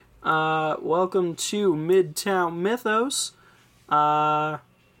Welcome to Midtown Mythos. Am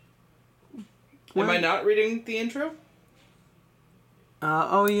I not reading the intro?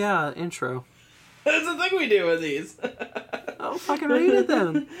 Oh yeah, intro. That's the thing we do with these. Oh, fucking read it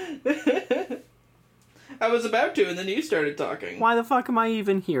then. I was about to, and then you started talking. Why the fuck am I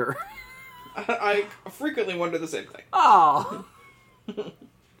even here? I frequently wonder the same thing. Oh.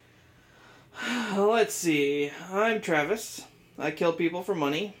 Let's see. I'm Travis. I kill people for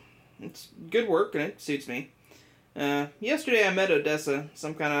money. It's good work, and it suits me. Yesterday I met Odessa,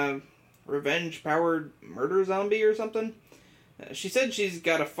 some kind of revenge-powered murder zombie or something. She said she's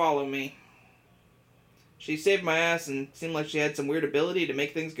gotta follow me. She saved my ass and seemed like she had some weird ability to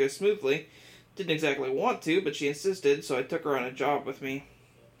make things go smoothly. Didn't exactly want to, but she insisted, so I took her on a job with me.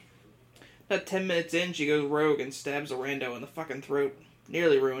 About 10 minutes in, she goes rogue and stabs a rando in the fucking throat.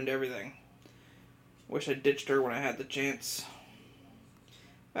 Nearly ruined everything. Wish I ditched her when I had the chance.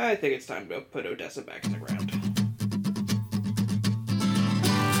 I think it's time to put Odessa back in the ground.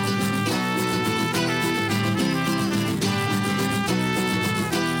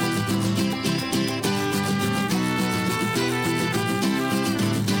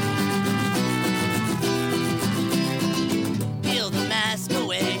 Peel the mask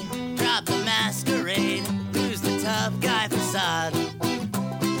away, drop the masquerade. Who's the tough guy facade?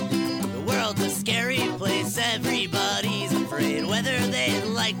 The world's a scary place, everybody's afraid. Whether they'd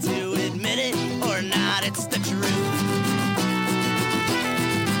like to admit it or not, it's the truth.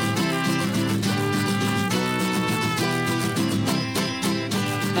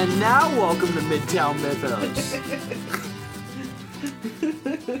 And now, welcome to Midtown Mythos.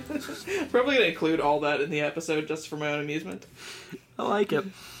 Probably gonna include all that in the episode just for my own amusement. I like it.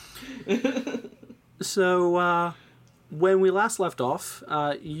 So, when we last left off,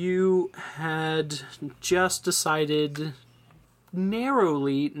 you had just decided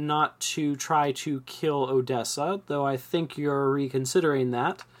narrowly not to try to kill Odessa, though I think you're reconsidering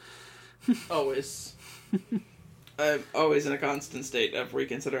that. Always. I'm always in a constant state of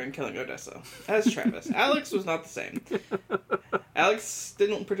reconsidering killing Odessa. As Travis. Alex was not the same. Alex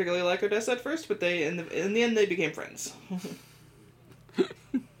didn't particularly like Odessa at first, but they in the end they became friends.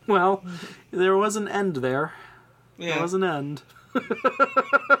 Well, there was an end there. Yeah. There was an end.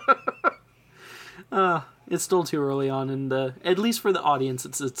 It's still too early on, and at least for the audience,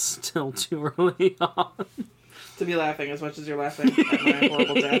 it's still too early on. To be laughing as much as you're laughing at my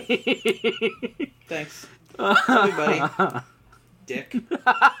horrible death. Thanks. Love you, buddy. Dick.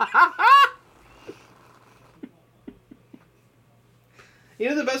 You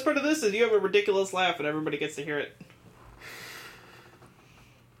know the best part of this is you have a ridiculous laugh and everybody gets to hear it.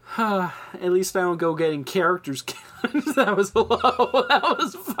 At least I don't go getting characters killed. That was low. That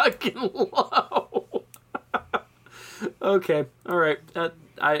was fucking low. Okay, all right.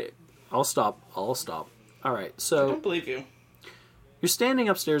 I'll stop. All right. I So don't believe you. you're standing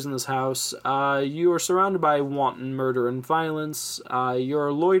upstairs in this house. You are surrounded by wanton murder and violence.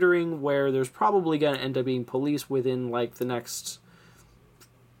 You're loitering where there's probably going to end up being police within like the next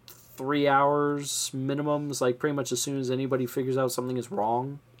 3 hours minimum. It's like pretty much as soon as anybody figures out something is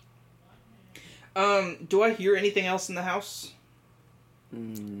wrong. Do I hear anything else in the house?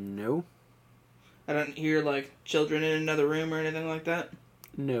 No. I don't hear, like, children in another room or anything like that?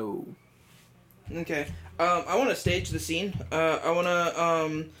 No. Okay. I want to stage the scene. I want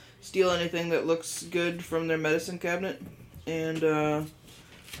to, steal anything that looks good from their medicine cabinet. And,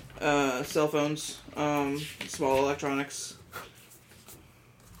 cell phones. Small electronics.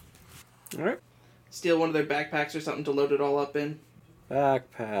 Alright. Steal one of their backpacks or something to load it all up in.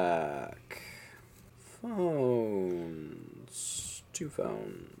 Backpack. Phones. 2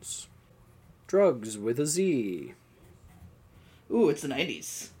 phones. Drugs with a Z. Ooh, it's the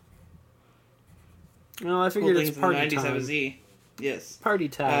 90s. Well, I Cool figured things it's in the party 90s have a time. Z. Yes. Party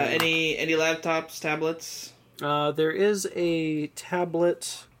time. Any laptops, tablets? There is a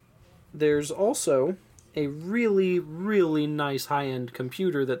tablet. There's also a really, really nice high-end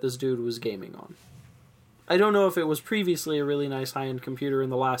computer that this dude was gaming on. I don't know if it was previously a really nice high-end computer in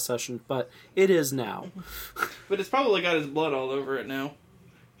the last session, but it is now. But it's probably got his blood all over it now.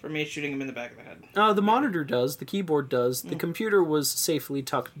 For me shooting him in the back of the head. The monitor does, the keyboard does. The computer was safely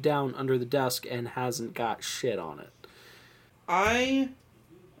tucked down under the desk and hasn't got shit on it. I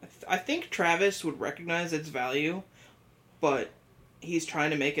think Travis would recognize its value, but he's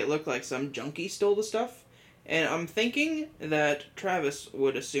trying to make it look like some junkie stole the stuff. And I'm thinking that Travis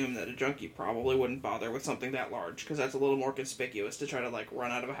would assume that a junkie probably wouldn't bother with something that large, because that's a little more conspicuous to try to, like,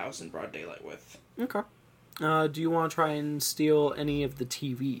 run out of a house in broad daylight with. Okay. Do you want to try and steal any of the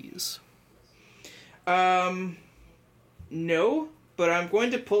TVs? No, but I'm going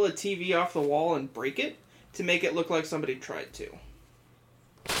to pull a TV off the wall and break it to make it look like somebody tried to.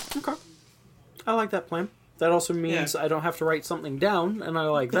 Okay. I like that plan. That also means I don't have to write something down, and I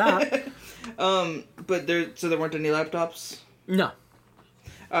like that. But there weren't any laptops? No.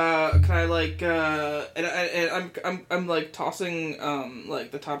 Can I like and I'm like tossing like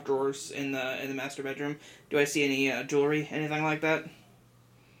the top drawers in the master bedroom. Do I see any jewelry, anything like that?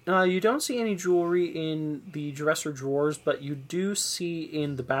 You don't see any jewelry in the dresser drawers, but you do see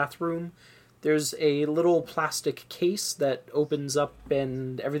in the bathroom. There's a little plastic case that opens up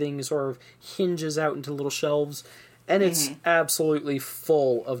and everything sort of hinges out into little shelves, and it's absolutely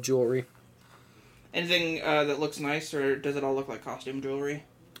full of jewelry. Anything that looks nice, or does it all look like costume jewelry?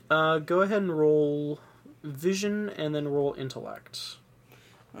 Go ahead and roll vision and then roll intellect.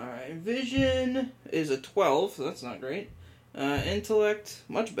 Alright, vision is a 12, so that's not great. Intellect,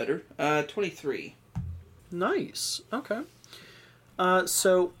 much better. 23. Nice. Okay.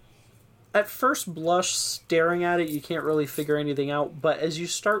 So, at first blush, staring at it, you can't really figure anything out, but as you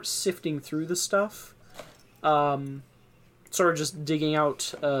start sifting through the stuff, sort of just digging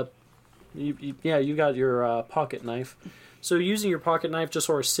out, you got your pocket knife. So using your pocket knife, just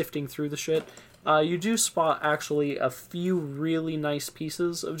sort of sifting through the shit, you do spot actually a few really nice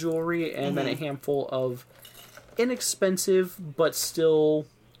pieces of jewelry, and then a handful of inexpensive but still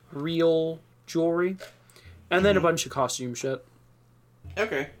real jewelry, and then a bunch of costume shit.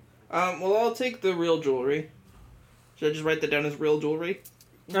 Okay. Well, I'll take the real jewelry. Should I just write that down as real jewelry?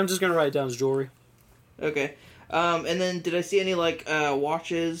 I'm just gonna write it down as jewelry. Okay. And then did I see any, like,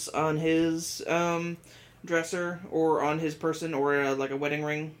 watches on his, dresser, or on his person, or, like, a wedding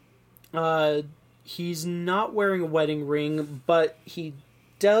ring? He's not wearing a wedding ring, but he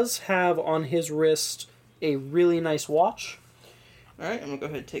does have on his wrist a really nice watch. Alright, I'm gonna go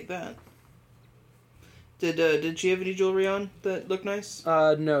ahead and take that. Did she have any jewelry on that looked nice?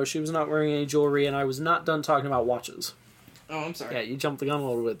 No, she was not wearing any jewelry, and I was not done talking about watches. Oh, I'm sorry. Yeah, you jumped the gun a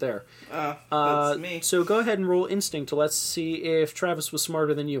little bit there. That's me. So go ahead and roll instinct to let's see if Travis was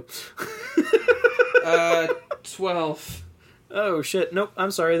smarter than you. 12. Oh shit! Nope.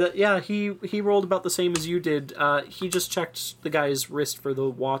 I'm sorry. He rolled about the same as you did. He just checked the guy's wrist for the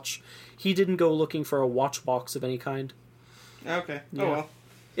watch. He didn't go looking for a watch box of any kind. Okay. Yeah. Oh well.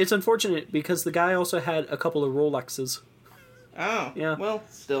 It's unfortunate because the guy also had a couple of Rolexes. Oh. Yeah. Well,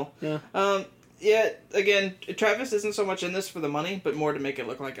 still. Yeah. Yeah. Again, Travis isn't so much in this for the money, but more to make it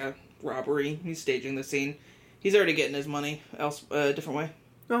look like a robbery. He's staging the scene. He's already getting his money a different way.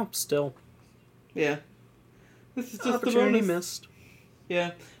 Oh, still. Yeah. This is just Opportunity the bonus. missed.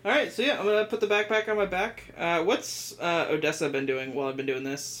 Yeah. Alright, so yeah, I'm gonna put the backpack on my back. What's Odessa been doing while I've been doing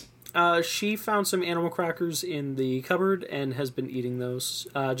this? She found some animal crackers in the cupboard and has been eating those.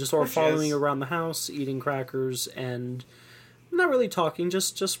 Just sort of Poor following Jess. around the house, eating crackers, and not really talking,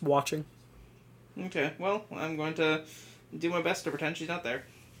 just watching. Okay, well, I'm going to do my best to pretend she's not there.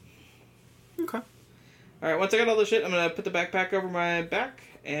 Okay. Alright, once I got all the shit, I'm gonna put the backpack over my back,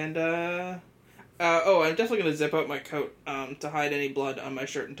 and, I'm definitely gonna zip out my coat, to hide any blood on my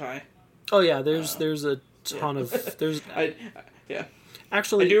shirt and tie. Oh yeah, there's a ton of Yeah.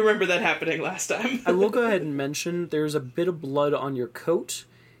 Actually, I do remember that happening last time. I will go ahead and mention there's a bit of blood on your coat.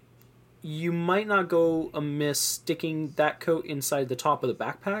 You might not go amiss sticking that coat inside the top of the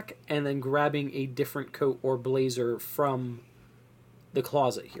backpack and then grabbing a different coat or blazer from the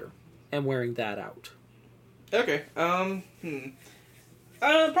closet here and wearing that out. Okay,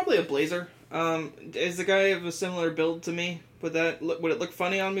 probably a blazer. Is the guy of a similar build to me? Would it look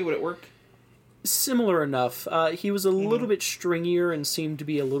funny on me? Would it work? Similar enough. He was a little bit stringier and seemed to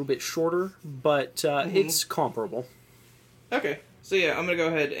be a little bit shorter, but it's comparable. Okay, so yeah, I'm gonna go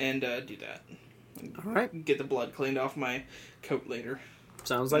ahead and do that. All right. Get the blood cleaned off my coat later.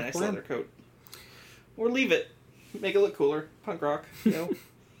 Sounds like a nice plan. leather coat. Or leave it. Make it look cooler. Punk rock, you know?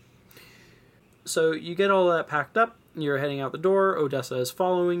 So you get all that packed up. You're heading out the door. Odessa is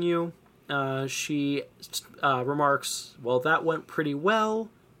following you. She remarks, "Well, that went pretty well."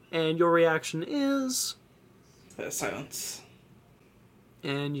 And your reaction is... Silence.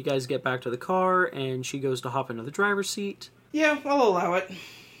 And you guys get back to the car, and she goes to hop into the driver's seat. Yeah, I'll allow it.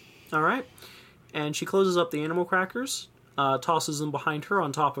 Alright. And she closes up the animal crackers, tosses them behind her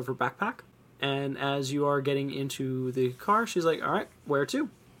on top of her backpack. And as you are getting into the car, she's like, "Alright, where to?"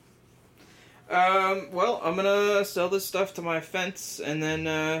 Well, I'm gonna sell this stuff to my fence, and then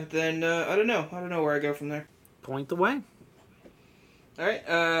I don't know. I don't know where I go from there. Point the way. Alright,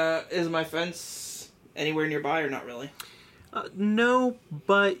 is my fence anywhere nearby or not really? No,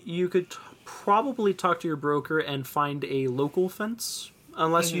 but you could probably talk to your broker and find a local fence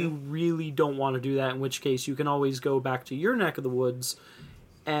unless you really don't want to do that, in which case you can always go back to your neck of the woods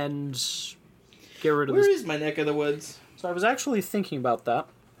and get rid of this. Where is my neck of the woods? So I was actually thinking about that.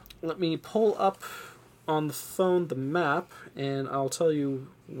 Let me pull up on the phone the map, and I'll tell you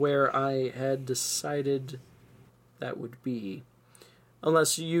where I had decided that would be.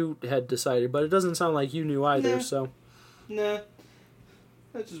 Unless you had decided, but it doesn't sound like you knew either, Nah. so... Nah.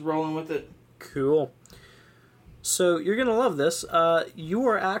 I'm just rolling with it. Cool. So, you're gonna love this. You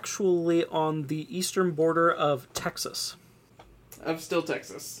are actually on the eastern border of Texas. I'm still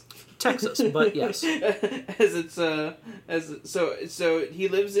Texas. Texas, but yes. So he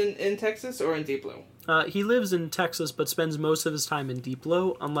lives in Texas or in Diplo? He lives in Texas, but spends most of his time in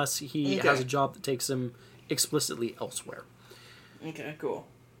Diplo, unless he Okay. has a job that takes him explicitly elsewhere. Okay, cool.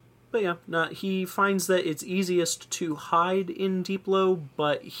 But yeah, he finds that it's easiest to hide in Diplo,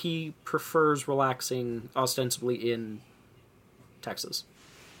 but he prefers relaxing ostensibly in Texas.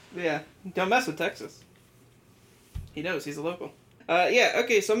 Yeah, don't mess with Texas. He knows, he's a local. Yeah,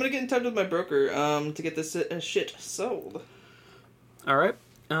 okay, so I'm gonna get in touch with my broker, to get this shit sold. Alright.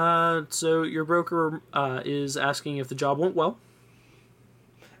 So your broker is asking if the job went well.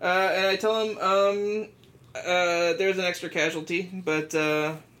 And I tell him, there's an extra casualty, but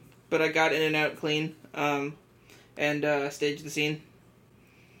I got in and out clean, and staged the scene.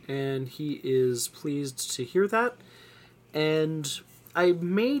 And he is pleased to hear that. And I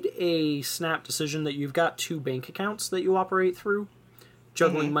made a snap decision that you've got 2 bank accounts that you operate through,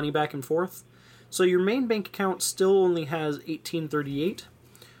 juggling money back and forth. So your main bank account still only has 1838,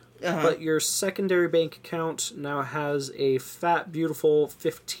 but your secondary bank account now has a fat, beautiful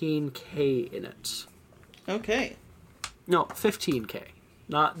 15K in it. Okay. No, 15K,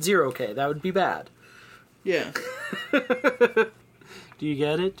 not 0K. That would be bad. Yeah. Do you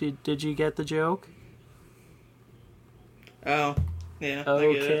get it? Did you get the joke? Oh. Yeah. I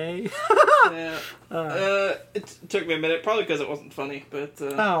get it. Okay. Yeah. It took me a minute, probably because it wasn't funny, but.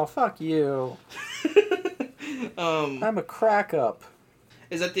 Oh, fuck you. I'm a crack up.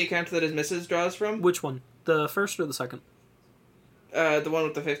 Is that the account that his missus draws from? Which one? The first or the second? The one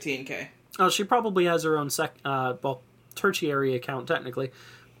with the 15K. Oh, she probably has her own tertiary account, technically.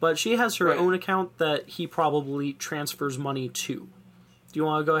 But she has her Right. own account that he probably transfers money to. Do you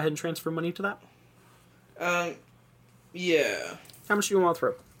want to go ahead and transfer money to that? Yeah. How much do you want to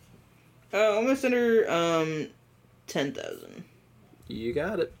throw? I'm gonna send her, 10,000. You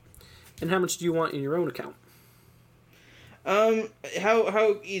got it. And how much do you want in your own account?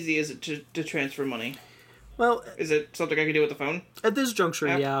 How easy is it to transfer money? Well, Is it something I can do with the phone? at this juncture,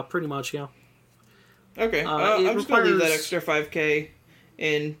 Yeah. yeah, pretty much, yeah. Okay. It I'm just gonna leave that requires- extra 5K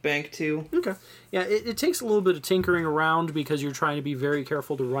in bank 2. Okay. Yeah, it takes a little bit of tinkering around because you're trying to be very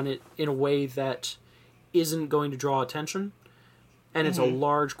careful to run it in a way that isn't going to draw attention. And it's a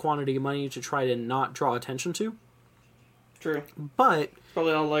large quantity of money to try to not draw attention to. True. But,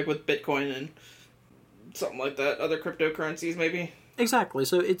 Probably all like with Bitcoin and something like that. Other cryptocurrencies, maybe. exactly,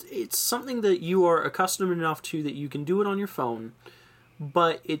 so it's something that you are accustomed enough to that you can do it on your phone,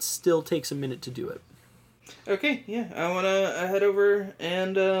 but it still takes a minute to do it. Okay, yeah. I want to head over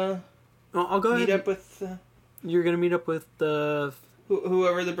and Well, I'll go meet ahead. up with You're going to meet up with the...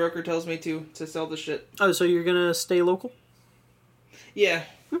 whoever the broker tells me to sell the shit. Oh, so you're going to stay local? Yeah.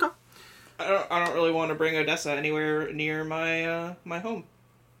 Okay. I don't really want to bring Odessa anywhere near my my home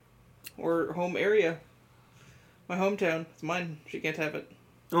or home area. My hometown. It's mine. She can't have it.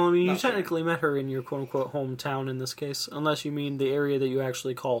 Well, I mean, you Not sure. technically met her in your quote-unquote hometown in this case, unless you mean the area that you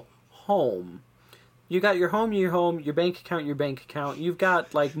actually call home. You got your home, your bank account, your bank account. You've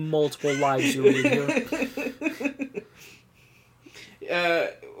got, like, multiple lives you lead here.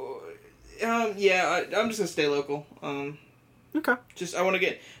 Yeah. I'm just gonna stay local. Okay. Just I want to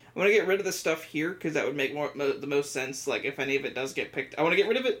get rid of the stuff here because that would make the most sense. Like if any of it does get picked, I want to get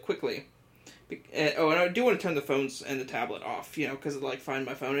rid of it quickly. And I do want to turn the phones and the tablet off, you know, because of like Find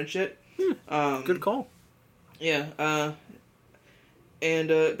My Phone and shit. Good call. Yeah. But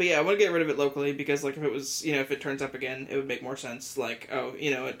yeah, I want to get rid of it locally because like if it was, you know, if it turns up again, it would make more sense. Like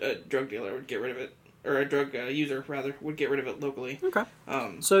a drug dealer would get rid of it, or a drug user rather would get rid of it locally. Okay.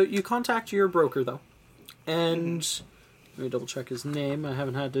 So you contact your broker, though. And let me double check his name. I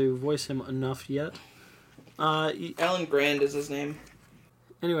haven't had to voice him enough yet. Alan Grand is his name.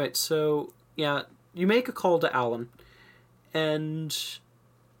 Anyway, so, yeah, you make a call to Alan. And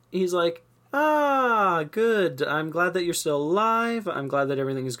he's like, good. I'm glad that you're still alive. I'm glad that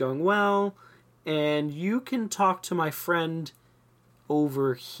everything is going well. And you can talk to my friend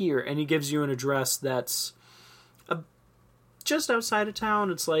over here. And he gives you an address that's just outside of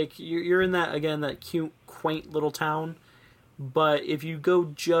town. It's like, you're in that, again, that cute, quaint little town. But if you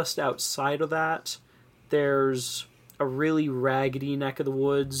go just outside of that, there's a really raggedy neck of the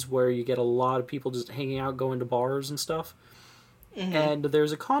woods where you get a lot of people just hanging out, going to bars and stuff. Mm-hmm. And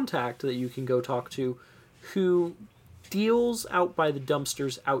there's a contact that you can go talk to who deals out by the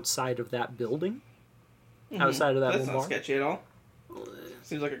dumpsters outside of that building. Mm-hmm. Outside of that That's not sketchy at all.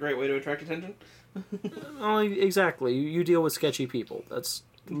 Seems like a great way to attract attention. Well, exactly. You deal with sketchy people. That's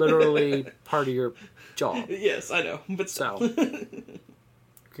literally part of your job. Yes, I know. But so,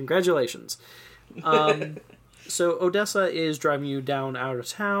 congratulations. So Odessa is driving you down out of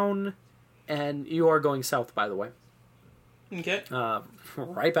town, and you are going south, by the way. Okay.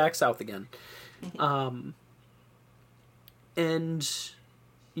 Right back south again. And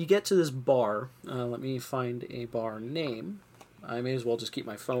you get to this bar. Let me find a bar name. I may as well just keep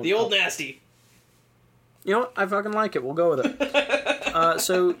my phone. The Old Nasty. You know what? I fucking like it. We'll go with it.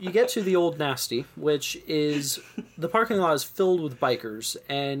 So you get to the Old Nasty, which is... The parking lot is filled with bikers,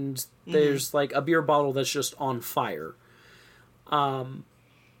 and there's like a beer bottle that's just on fire. I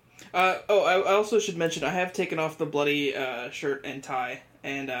also should mention I have taken off the bloody shirt and tie,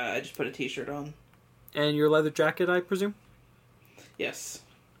 and I just put a t-shirt on. And your leather jacket, I presume? Yes.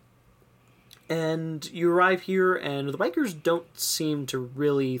 And you arrive here, and the bikers don't seem to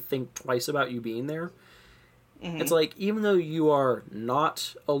really think twice about you being there. Mm-hmm. It's like, even though you are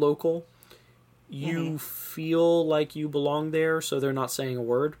not a local, you feel like you belong there, so they're not saying a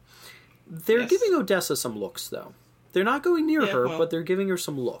word. They're giving Odessa some looks, though. They're not going near her, but they're giving her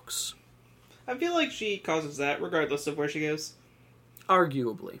some looks. I feel like she causes that, regardless of where she goes.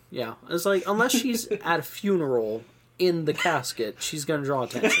 Arguably, yeah. It's like, unless she's at a funeral in the casket, she's going to draw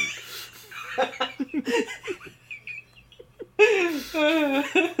attention. Thank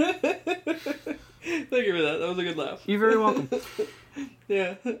you for that. That was a good laugh. You're very welcome.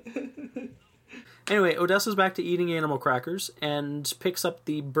 Yeah. Anyway, Odessa's back to eating animal crackers and picks up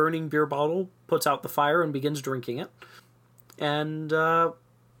the burning beer bottle, puts out the fire, and begins drinking it. And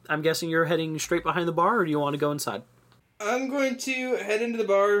I'm guessing you're heading straight behind the bar, or do you want to go inside? I'm going to head into the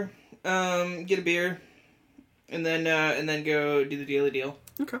bar, get a beer, and then go do the daily deal.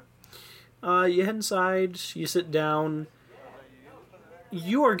 Okay. You head inside, you sit down.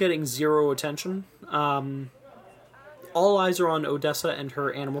 You are getting zero attention. All eyes are on Odessa and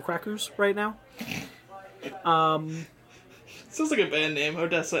her animal crackers right now. Sounds like a band name,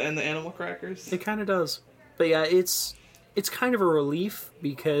 Odessa and the Animal Crackers. It kind of does. But yeah, it's kind of a relief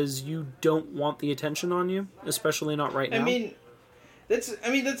because you don't want the attention on you, especially not right now. I mean, that's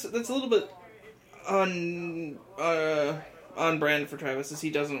a little bit on brand for Travis, as he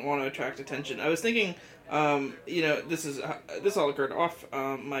doesn't want to attract attention. I was thinking, this all occurred off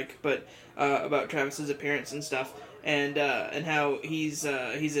mic, but about Travis's appearance and stuff, and how he's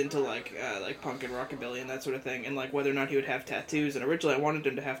into like punk and rockabilly and that sort of thing, and like whether or not he would have tattoos. And originally I wanted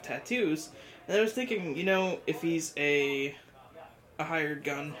him to have tattoos, and I was thinking, if he's a hired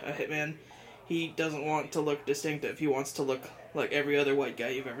gun, a hitman, he doesn't want to look distinctive. He wants to look like every other white guy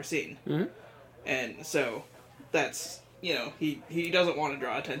you've ever seen. Mm-hmm. And so that's, he doesn't want to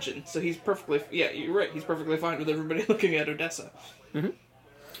draw attention. So he's perfectly, you're right, he's perfectly fine with everybody looking at Odessa.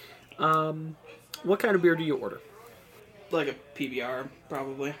 Mm-hmm. What kind of beer do you order? Like a PBR,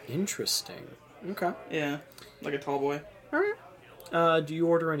 probably. Interesting. Okay. Yeah, like a tall boy. Alright. Do you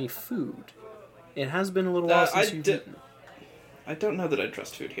order any food? It has been a little while since you've eaten. I don't know that I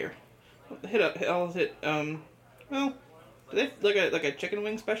trust food here. I'll hit, do they have like a chicken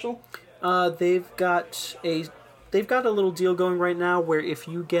wing special? They've got a little deal going right now where if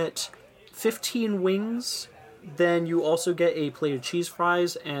you get 15 wings, then you also get a plate of cheese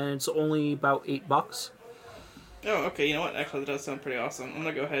fries, and it's only about $8. Oh, okay, you know what? Actually, that does sound pretty awesome. I'm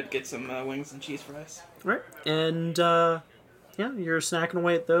gonna go ahead and get some wings and cheese fries. Right. And, you're snacking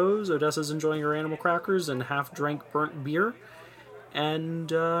away at those. Odessa's enjoying her animal crackers and half-drank burnt beer. And,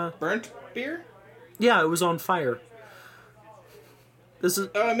 Burnt beer? Yeah, it was on fire.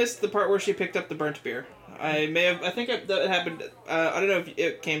 I missed the part where she picked up the burnt beer. I think that happened, I don't know if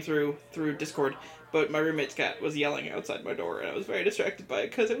it came through Discord, but my roommate's cat was yelling outside my door, and I was very distracted by it,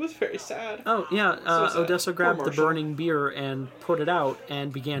 because it was very sad. Oh, yeah, Odessa grabbed the burning beer and put it out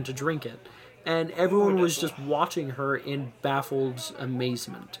and began to drink it. And everyone was just watching her in baffled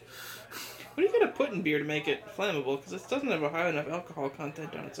amazement. What are you going to put in beer to make it flammable? Because it doesn't have a high enough alcohol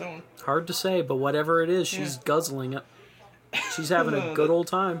content on its own. Hard to say, but whatever it is, she's guzzling it. She's having a good old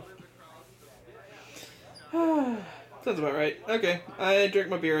time. Sounds about right. Okay, I drank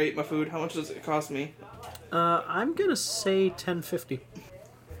my beer, I ate my food. How much does it cost me? I'm gonna say $10.50.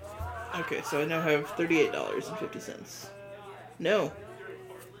 Okay, so I now have $38.50. No,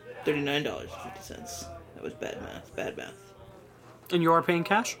 $39.50. That was bad math. And you are paying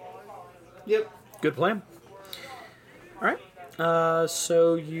cash? Yep. Good plan. Alright.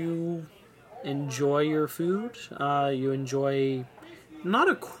 So you enjoy your food. You enjoy not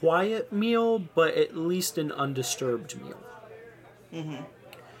a quiet meal, but at least an undisturbed meal. Mm-hmm.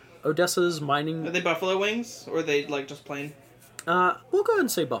 Odessa's mining... Are they buffalo wings? Or are they, like, just plain? We'll go ahead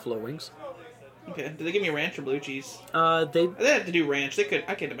and say buffalo wings. Okay. Do they give me ranch or blue cheese? They have to do ranch. They could.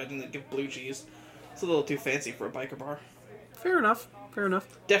 I can't imagine they'd give blue cheese. It's a little too fancy for a biker bar. Fair enough.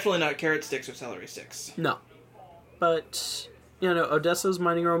 Definitely not carrot sticks or celery sticks. No. But, Odessa's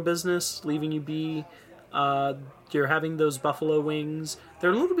minding her own business, leaving you be. You're having those buffalo wings.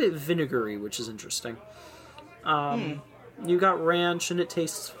 They're a little bit vinegary, which is interesting. You got ranch, and it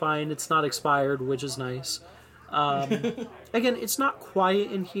tastes fine. It's not expired, which is nice. Again, it's not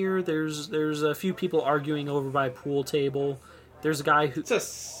quiet in here. There's a few people arguing over by a pool table. There's a guy who... It's a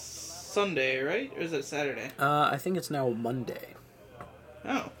Sunday, right? Or is it Saturday? I think it's now Monday.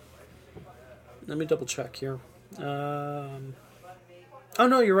 Oh. Let me double check here. Oh,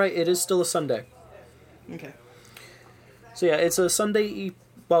 no, you're right. It is still a Sunday. Okay. So, yeah, it's a Sunday,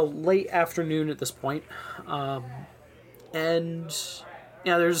 late afternoon at this point. And,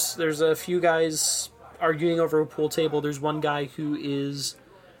 yeah, there's a few guys arguing over a pool table. There's one guy who is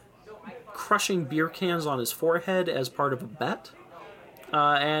crushing beer cans on his forehead as part of a bet.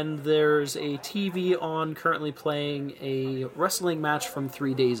 And there's a TV on currently playing a wrestling match from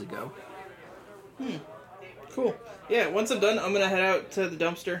 3 days ago. Cool. Yeah, once I'm done, I'm going to head out to the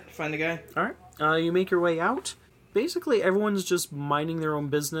dumpster to find the guy. Alright. You make your way out. Basically, everyone's just minding their own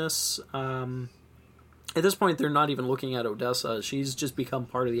business. At this point, they're not even looking at Odessa. She's just become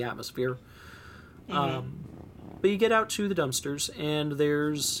part of the atmosphere. But you get out to the dumpsters, and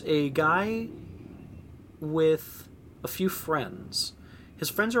there's a guy with a few friends. His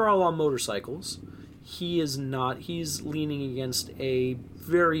friends are all on motorcycles. He is not. He's leaning against a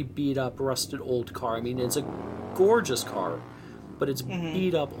very beat-up, rusted old car. I mean, it's a gorgeous car, but it's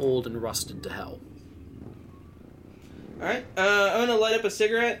beat up, old, and rusted to hell. Alright, I'm gonna light up a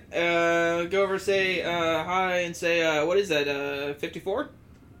cigarette, go over, say, hi, and say, what is that, 54?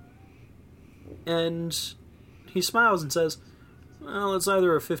 And he smiles and says, well, it's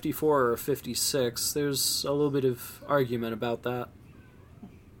either a 54 or a 56. There's a little bit of argument about that.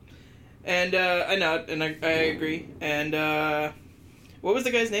 And, I nod, and I agree. And, what was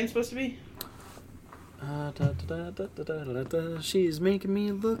the guy's name supposed to be? She's making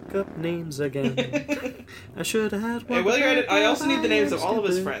me look up names again. I should have had one. Hey, while you're at it, I also need the names of all of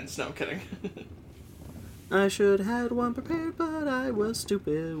his friends. No, I'm kidding. I should have had one prepared, but I was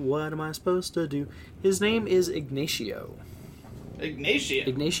stupid. What am I supposed to do? His name is Ignacio.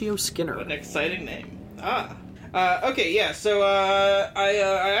 Ignacio Skinner. What an exciting name. Okay, yeah, so,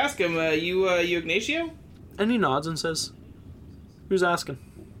 I ask him, you Ignacio? And he nods and says, who's asking?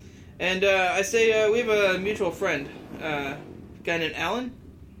 And, I say, we have a mutual friend, a guy named Alan.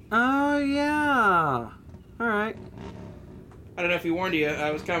 Oh, yeah. Alright. I don't know if he warned you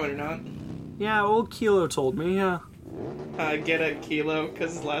I was coming or not. Yeah, old Kilo told me, yeah. Get a Kilo,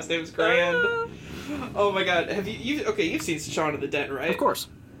 because his last name's Grand. Oh my god, you've seen Shaun of the Dead, right? Of course.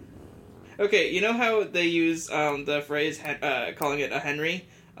 Okay, you know how they use, the phrase, calling it a Henry,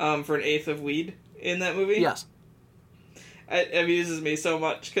 for an eighth of weed in that movie? Yes. It amuses me so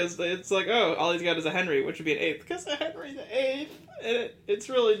much, because it's like, oh, all he's got is a Henry, which would be an eighth, because a Henry the eighth, and it's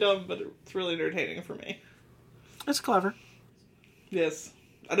really dumb, but it's really entertaining for me. That's clever. Yes.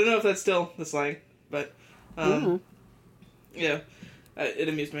 I don't know if that's still the slang, but, yeah, it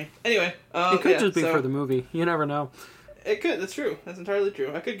amused me. Anyway, it could just be for the movie. You never know. It could, that's true. That's entirely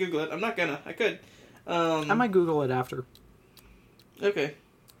true. I could Google it. I'm not gonna. I could. I might Google it after. Okay.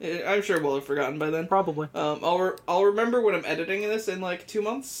 I'm sure we'll have forgotten by then. Probably. I'll remember when I'm editing this in like 2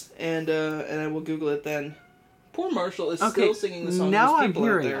 months, and I will Google it then. Poor Marshall is still singing the song. Now There's I'm people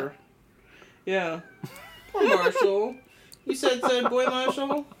hearing out there. it. Yeah. Poor Marshall. You said boy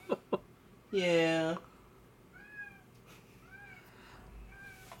Marshall? Yeah.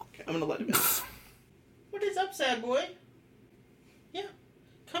 Okay, I'm gonna let him in. What is up, sad boy? Yeah.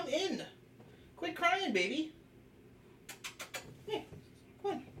 Come in. Quit crying, baby. Hey,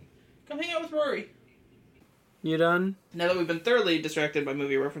 come on. Come hang out with Rory. You done? Now that we've been thoroughly distracted by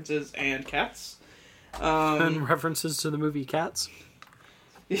movie references and cats. And references to the movie Cats?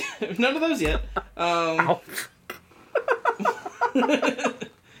 None of those yet. Ow.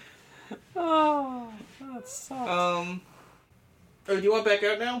 Oh, that sucks. Oh, do you want back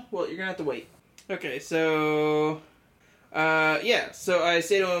out now? Well, you're gonna have to wait. Okay, so... yeah, so I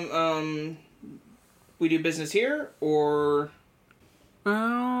say to him, we do business here, or...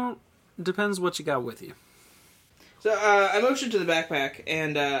 Well, depends what you got with you. So I motion to the backpack,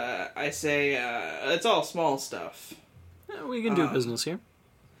 and I say, it's all small stuff. Yeah, we can do business here.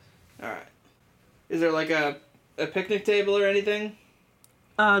 Alright. Is there like a picnic table or anything?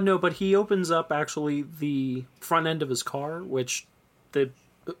 No, but he opens up, actually, the front end of his car, which the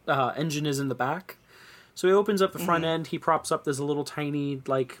engine is in the back. So he opens up the front end, he props up this little tiny,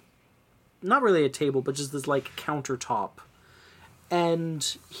 like, not really a table, but just this, like, countertop.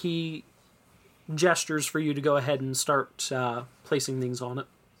 And he gestures for you to go ahead and start placing things on it.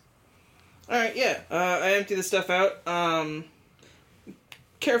 Alright, yeah. I empty the stuff out.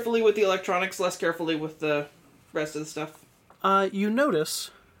 Carefully with the electronics, less carefully with the rest of the stuff. You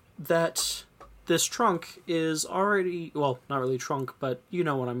notice that this trunk is already... Well, not really trunk, but you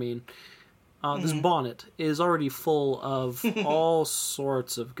know what I mean. This bonnet is already full of all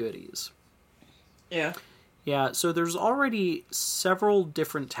sorts of goodies. Yeah. Yeah, so there's already several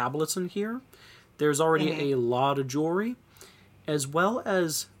different tablets in here. There's already a lot of jewelry, as well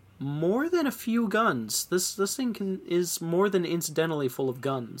as more than a few guns. This thing is more than incidentally full of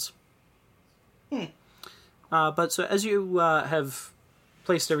guns. But so as you have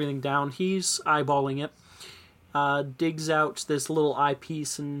placed everything down, he's eyeballing it, digs out this little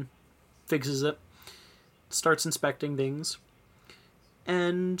eyepiece and fixes it, starts inspecting things,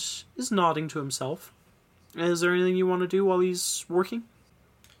 and is nodding to himself. Is there anything you want to do while he's working?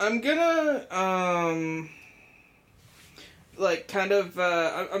 I'm gonna, like, kind of,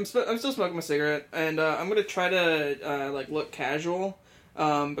 I'm still smoking my cigarette, and, I'm gonna try to, like, look casual,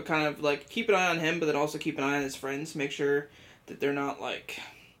 but kind of, like, keep an eye on him, but then also keep an eye on his friends, make sure that they're not, like,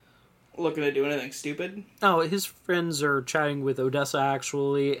 looking to do anything stupid. Oh, his friends are chatting with Odessa,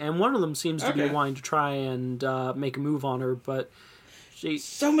 actually, and one of them seems to be wanting to try and make a move on her, but she...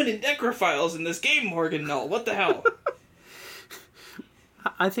 So many necrophiles in this game, Morgan Null, what the hell?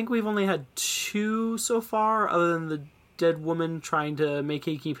 I think we've only had 2 so far, other than the dead woman trying to make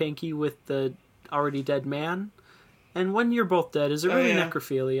hanky-panky with the already dead man. And when you're both dead, is it really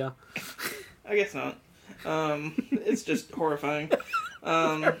necrophilia? I guess not. It's just horrifying.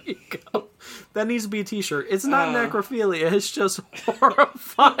 There you go. That needs to be a t-shirt. It's not necrophilia, it's just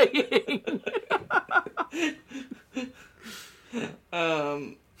horrifying.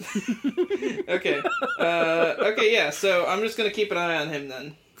 Okay. Okay, yeah, so I'm just gonna keep an eye on him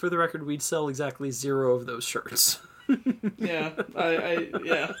then. For the record, we'd sell exactly 0 of those shirts. Yeah,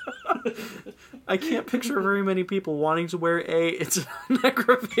 yeah. I can't picture very many people wanting to wear it's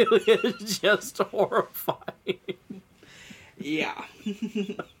necrophilia, it's just horrifying. Yeah.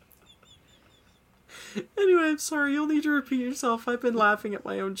 Anyway, I'm sorry, you'll need to repeat yourself. I've been laughing at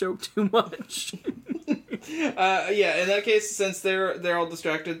my own joke too much. Yeah, in that case, since they're all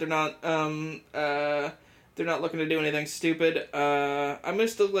distracted, they're not looking to do anything stupid, I'm gonna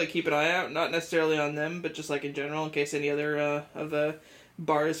still, like, keep an eye out, not necessarily on them, but just, like, in general, in case any other, of the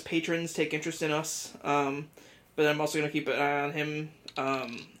bar's patrons take interest in us, but I'm also gonna keep an eye on him,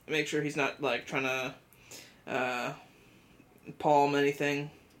 make sure he's not, like, trying to, palm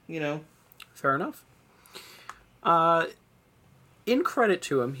anything, you know? Fair enough. In credit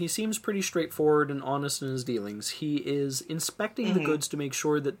to him, he seems pretty straightforward and honest in his dealings. He is inspecting the goods to make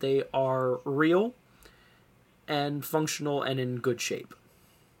sure that they are real and functional and in good shape.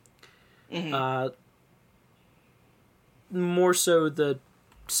 More so the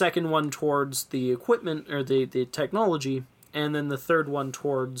second one towards the equipment, or the technology, and then the third one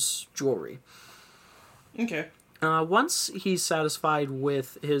towards jewelry. Okay. Once he's satisfied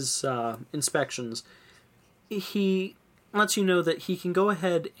with his inspections, he lets you know that he can go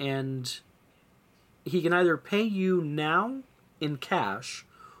ahead and he can either pay you now in cash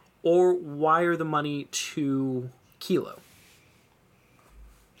or wire the money to Kilo.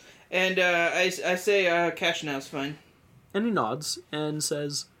 And I say cash now is fine. And he nods and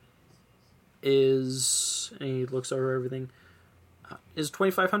says, and he looks over everything, is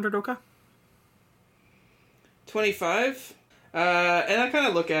 2,500 okay? 25? And I kind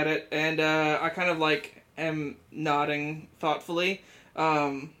of look at it, and I kind of, like, am nodding thoughtfully.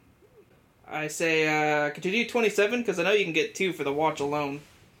 I say, could you do 27? Because I know you can get 2 for the watch alone.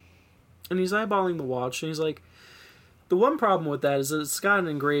 And he's eyeballing the watch, and he's like, the one problem with that is that it's got an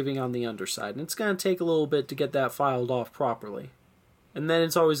engraving on the underside, and it's going to take a little bit to get that filed off properly. And then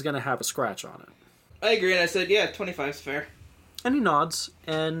it's always going to have a scratch on it. I agree, and I said, yeah, 25's fair. And he nods,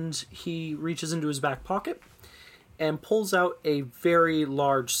 and he reaches into his back pocket and pulls out a very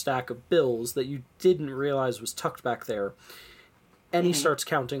large stack of bills that you didn't realize was tucked back there. And he starts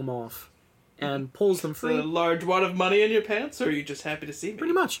counting them off and pulls them free. A large wad of money in your pants, or are you just happy to see me?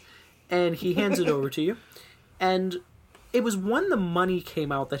 Pretty much. And he hands it over to you. And it was when the money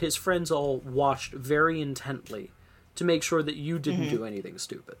came out that his friends all watched very intently. to make sure that you didn't do anything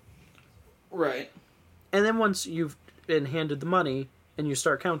stupid. Right. And then once you've been handed the money and you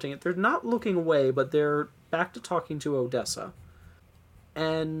start counting it, they're not looking away, but they're back to talking to Odessa.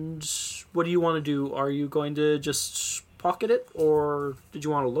 And what do you want to do? Are you going to just pocket it, or did you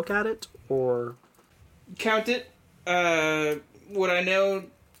want to look at it, or... Count it. Would I know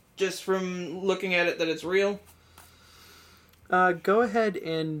just from looking at it that it's real? Go ahead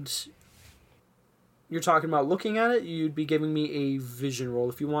and... You're talking about looking at it, you'd be giving me a vision roll.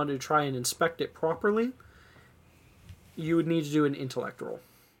 If you wanted to try and inspect it properly, you would need to do an intellect roll.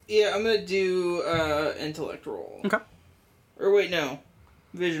 Yeah, I'm gonna do intellect roll. Okay. Or wait, no.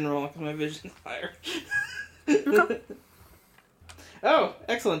 Vision roll, because my vision's higher. Okay. Oh,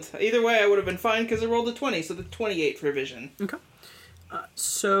 excellent. Either way, I would have been fine because I rolled a 20, so the 28 for vision. Okay.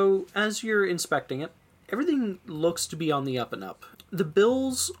 So, as you're inspecting it, everything looks to be on the up and up. The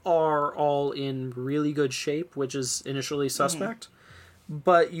bills are all in really good shape, which is initially suspect,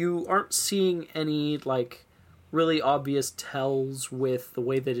 but you aren't seeing any, like, really obvious tells with the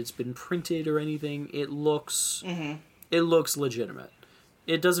way that it's been printed or anything. It looks legitimate.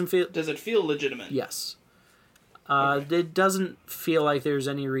 It doesn't feel... Does it feel legitimate? Yes. Okay. It doesn't feel like there's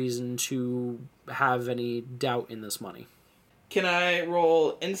any reason to have any doubt in this money. Can I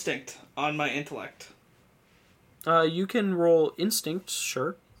roll instinct on my intellect? You can roll instinct,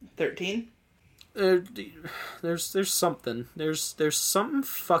 sure. 13? There's something. There's something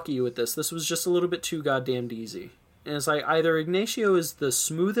fucky with this. This was just a little bit too goddamned easy. And it's like, either Ignacio is the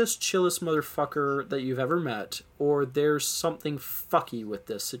smoothest, chillest motherfucker that you've ever met, or there's something fucky with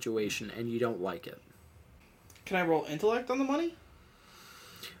this situation and you don't like it. Can I roll intellect on the money?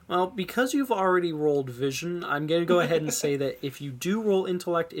 Well, because you've already rolled vision, I'm going to go ahead and say that if you do roll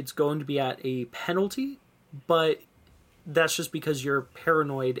intellect, it's going to be at a penalty, but that's just because you're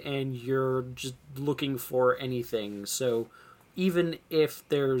paranoid and you're just looking for anything. So even if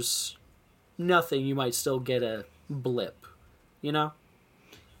there's nothing, you might still get a blip, you know?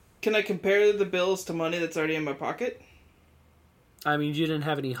 Can I compare the bills to money that's already in my pocket? I mean, you didn't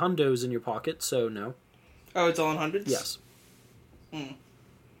have any hundos in your pocket, so no. Oh, it's all in hundreds? Yes.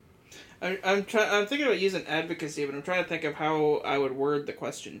 I'm thinking about using advocacy, but I'm trying to think of how I would word the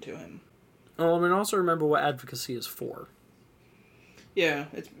question to him. Oh, I mean, also remember what advocacy is for. Yeah,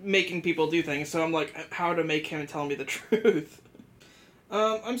 it's making people do things, so I'm like, how to make him tell me the truth.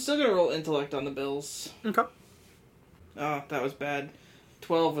 I'm still gonna roll intellect on the bills. Okay. Oh, that was bad.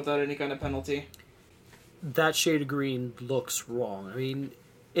 12 without any kind of penalty. That shade of green looks wrong. I mean,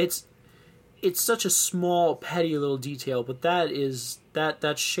 it's such a small, petty little detail, but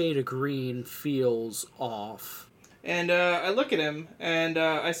that shade of green feels off. And I look at him, and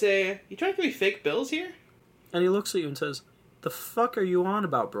I say, you trying to give me fake bills here? And he looks at you and says, "The fuck are you on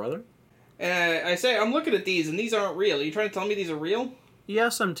about, brother?" And I say, I'm looking at these, and these aren't real. Are you trying to tell me these are real?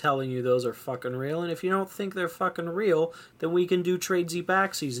 Yes, I'm telling you those are fucking real, and if you don't think they're fucking real, then we can do tradesy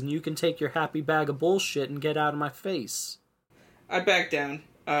backsies, and you can take your happy bag of bullshit and get out of my face. I back down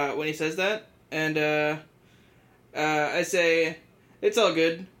when he says that, and I say, it's all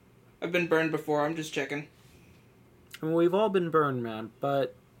good. I've been burned before, I'm just checking. I mean, we've all been burned, man,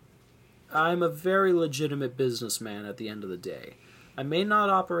 but I'm a very legitimate businessman at the end of the day. I may not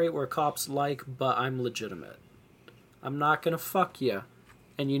operate where cops like, but I'm legitimate. I'm not gonna fuck you,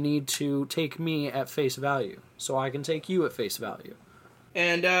 and you need to take me at face value, so I can take you at face value.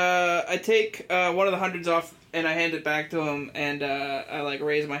 And I take one of the hundreds off, and I hand it back to him, and I like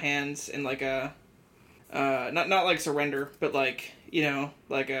raise my hands in like a not like surrender, but like, you know,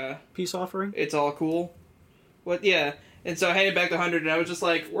 like a Peace offering? it's all cool. What? Yeah. And so I handed back the 100, and I was just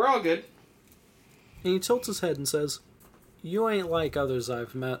like, we're all good. And he tilts his head and says, "You ain't like others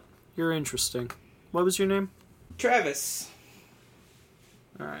I've met. You're interesting. What was your name?" Travis.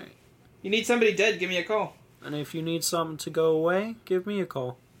 Alright. You need somebody dead, give me a call. And if you need something to go away, give me a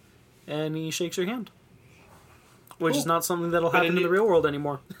call. And he shakes your hand. Which is not something that'll happen in the real world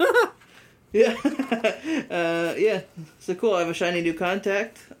anymore. Yeah. Yeah. So cool, I have a shiny new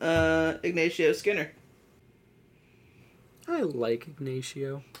contact. Ignacio Skinner. I like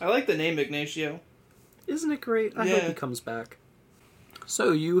Ignacio. I like the name Ignacio. Isn't it great? I hope he comes back.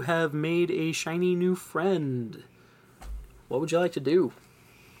 So, you have made a shiny new friend. What would you like to do?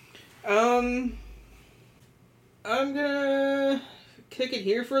 I'm gonna kick it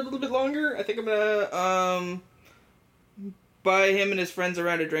here for a little bit longer. I think I'm gonna buy him and his friends a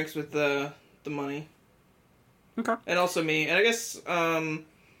round of drinks with the money. Okay. And also me. And I guess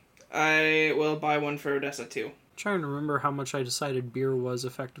I will buy one for Odessa too. Trying to remember how much I decided beer was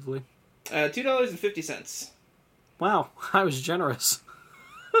effectively. $2.50. Wow, I was generous.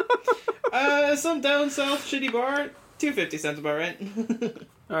 Some down south shitty bar. $2.50 sounds about right.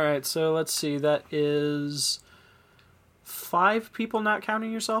 All right, so let's see. That is 5 people, not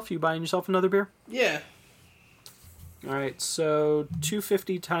counting yourself. You buying yourself another beer? Yeah. All right, so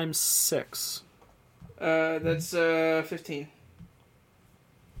 $2.50 times 6. That's 15.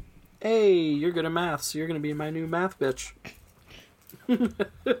 Hey, you're good at math, so you're going to be my new math bitch.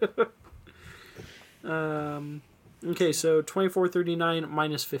 Okay, so $24.39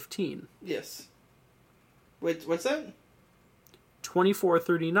 minus 15. Yes. Wait, what's that?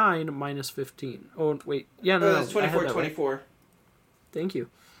 $24.39 minus 15. Oh, wait. Yeah, no, That's 24.24. Thank you.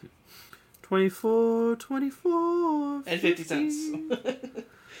 24, And 50 cents.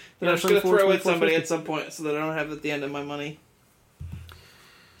 Yeah, I'm just going to throw at 24, somebody 50. at some point so that I don't have at the end of my money.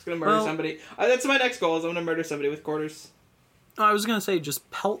 Just going to murder somebody. That's my next goal, is I'm going to murder somebody with quarters. I was going to say, just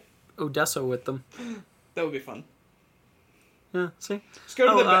pelt Odessa with them. That would be fun. Yeah, see? Just go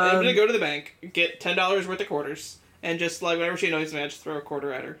to the I'm going to go to the bank, get $10 worth of quarters, and just, like, whenever she annoys me, I just throw a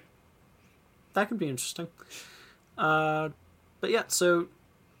quarter at her. That could be interesting. But yeah, so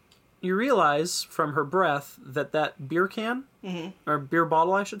you realize from her breath that beer can, or beer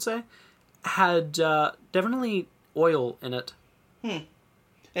bottle, I should say, had definitely oil in it. And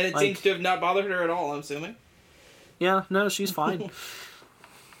it seems to have not bothered her at all, I'm assuming. Yeah, no, she's fine.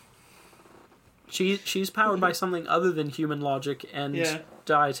 She's powered by something other than human logic and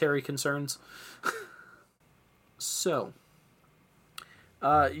dietary concerns. So,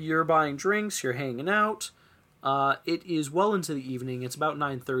 you're buying drinks, you're hanging out. It is well into the evening. It's about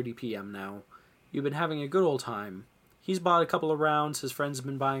 9:30 p.m. now. You've been having a good old time. He's bought a couple of rounds. His friends have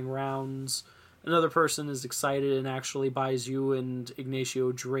been buying rounds. Another person is excited and actually buys you and Ignacio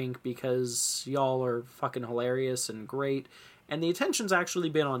a drink because y'all are fucking hilarious and great. And the attention's actually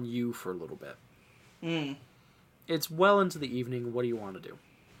been on you for a little bit. It's well into the evening. What do you want to do?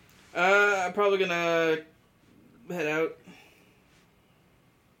 I'm probably gonna head out.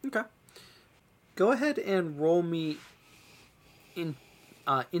 Okay. Go ahead and roll me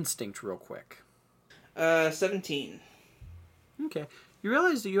instinct real quick. 17. Okay. You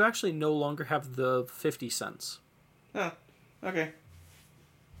realize that you actually no longer have the 50 cents. Oh, okay.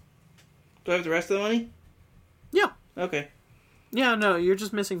 Do I have the rest of the money? Yeah. Okay. Yeah, no, you're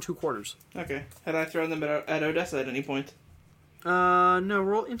just missing 2 quarters. Okay. Had I thrown them at Odessa at any point? No,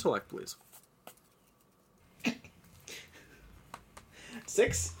 roll intellect, please.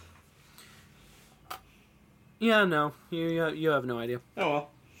 6? Yeah, no, you have no idea. Oh well.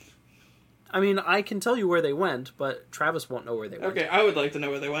 I mean, I can tell you where they went, but Travis won't know where they went. Okay, I would like to know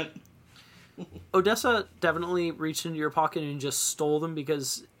where they went. Odessa definitely reached into your pocket and just stole them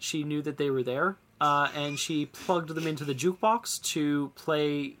because she knew that they were there. And she plugged them into the jukebox to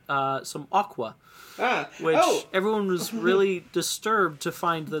play some Aqua. Which everyone was really disturbed to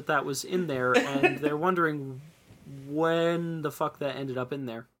find that was in there, and they're wondering when the fuck that ended up in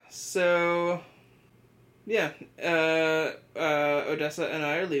there. So, yeah, Odessa and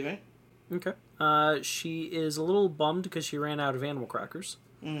I are leaving. Okay. She is a little bummed because she ran out of animal crackers.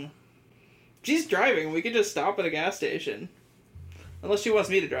 She's driving. We could just stop at a gas station. Unless she wants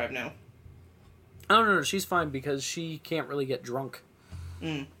me to drive now. Oh, no, she's fine because she can't really get drunk.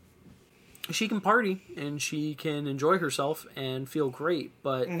 She can party and she can enjoy herself and feel great,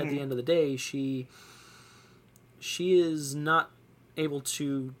 but at the end of the day, she is not able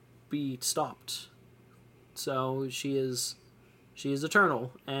to be stopped. So she is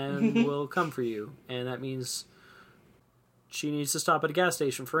eternal and will come for you, and that means she needs to stop at a gas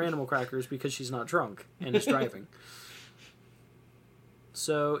station for animal crackers because she's not drunk and is driving.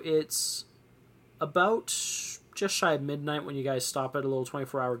 So it's about just shy of midnight when you guys stop at a little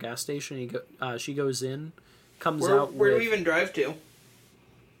 24-hour gas station. She goes in, comes out. Where do we even drive to?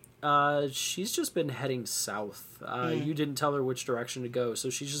 She's just been heading south. You didn't tell her which direction to go, so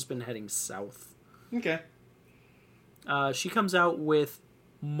she's just been heading south. Okay. She comes out with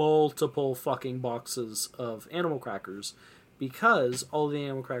multiple fucking boxes of animal crackers because all the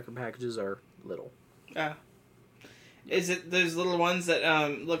animal cracker packages are little. Is it those little ones that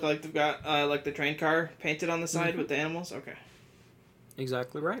look like they've got like the train car painted on the side with the animals? Okay.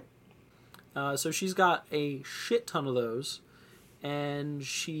 Exactly right. So she's got a shit ton of those, and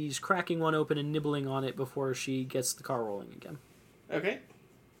she's cracking one open and nibbling on it before she gets the car rolling again. Okay.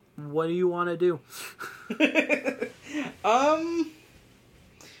 What do you want to do?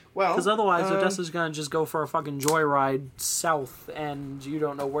 Well, because otherwise Odessa's gonna just go for a fucking joyride south, and you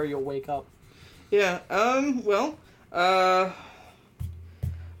don't know where you'll wake up. Yeah. Well. I'm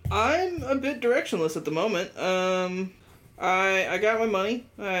a bit directionless at the moment. I got my money.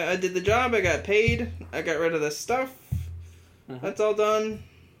 I did the job. I got paid. I got rid of the stuff. That's all done.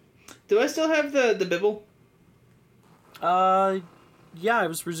 Do I still have the bibble? Yeah, I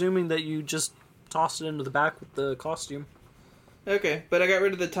was presuming that you just tossed it into the back with the costume. Okay, but I got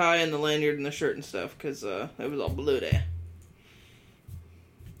rid of the tie and the lanyard and the shirt and stuff, because it was all bloody.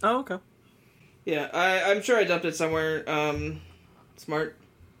 Oh, okay. Yeah, I'm sure I dumped it somewhere, smart.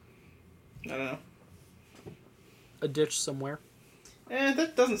 I don't know. A ditch somewhere.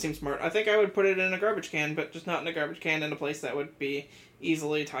 That doesn't seem smart. I think I would put it in a garbage can, but just not in a garbage can in a place that would be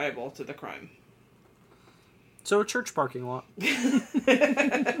easily tieable to the crime. So a church parking lot.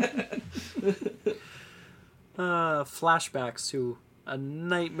 Flashbacks to a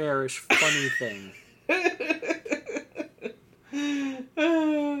nightmarish funny thing.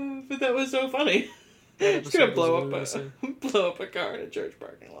 But that was so funny. It's gonna blow up a car in a church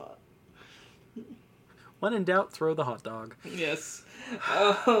parking lot. When in doubt, throw the hot dog. Yes.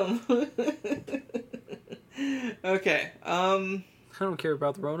 Okay. I don't care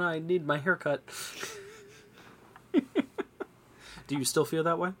about the Rona. I need my haircut. Do you still feel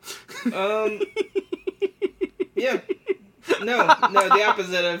that way? Yeah. No, the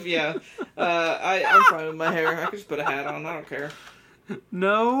opposite of, yeah. I'm fine with my hair. I can just put a hat on. I don't care.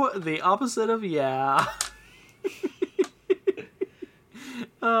 No, the opposite of yeah.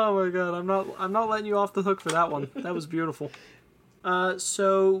 Oh my god, I'm not letting you off the hook for that one. That was beautiful.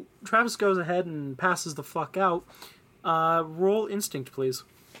 So Travis goes ahead and passes the fuck out. Roll instinct, please.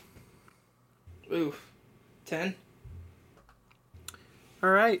 Ooh. 10?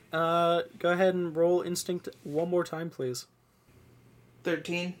 Alright, go ahead and roll instinct one more time, please.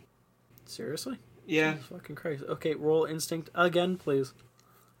 13? Seriously? Yeah. Jesus fucking Christ. Okay, roll instinct again, please.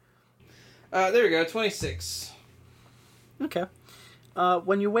 There we go, 26. Okay.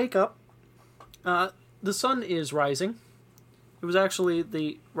 When you wake up, the sun is rising. It was actually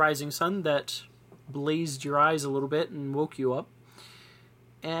the rising sun that blazed your eyes a little bit and woke you up.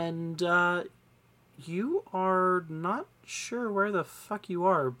 And, you are not sure where the fuck you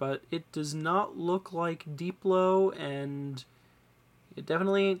are, but it does not look like Deeplo, and it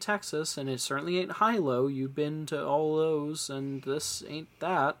definitely ain't Texas, and it certainly ain't Hilo. You've been to all those, and this ain't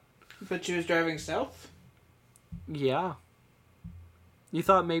that. But she was driving south? Yeah. You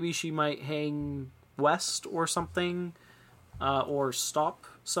thought maybe she might hang west or something, or stop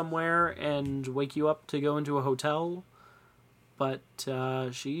somewhere and wake you up to go into a hotel, but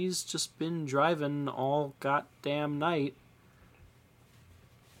she's just been driving all goddamn night.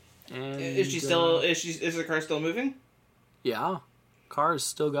 And is she still? Is the car still moving? Yeah, car is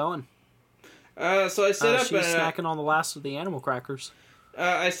still going. So I sit up she's and snacking on the last of the animal crackers.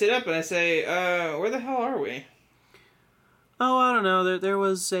 I sit up and I say, "Where the hell are we?" Oh, I don't know. There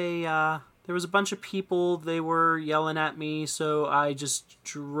was a bunch of people. They were yelling at me, so I just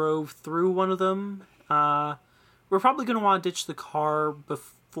drove through one of them. We're probably going to want to ditch the car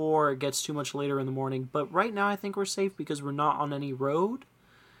before it gets too much later in the morning, but right now I think we're safe because we're not on any road.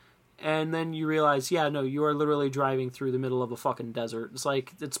 And then you realize, yeah, no, you are literally driving through the middle of a fucking desert. It's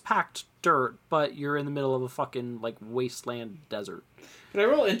like, it's packed dirt, but you're in the middle of a fucking, like, wasteland desert. Can I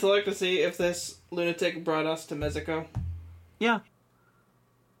roll intellect to see if this lunatic brought us to Mexico? Yeah.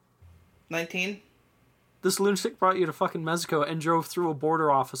 19? This lunatic brought you to fucking Mexico and drove through a border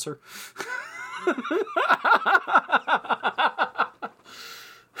officer.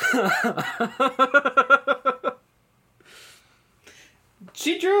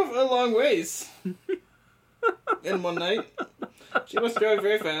 She drove a long ways in one night. She must drive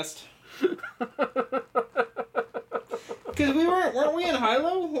very fast. Because weren't we in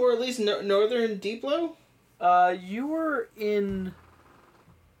Hilo, or at least northern Deeplo? You were in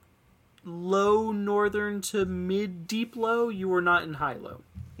low northern to mid deep low. You were not in high low.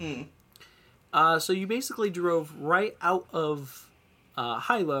 So you basically drove right out of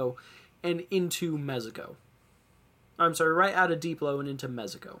high low and into Mexico. I'm sorry, right out of deep low and into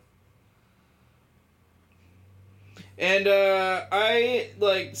Mexico. And I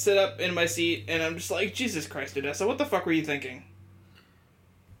like sit up in my seat and I'm just like, Jesus Christ, Odessa, what the fuck were you thinking?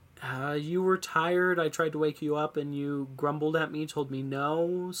 You were tired. I tried to wake you up and you grumbled at me, told me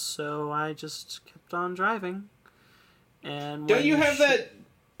no, so I just kept on driving. And don't you have that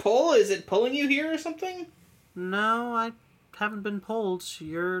pull? Is it pulling you here or something? No, I haven't been pulled.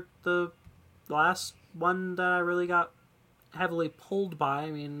 You're the last one that I really got heavily pulled by.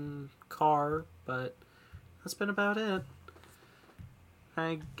 I mean, car, but that's been about it.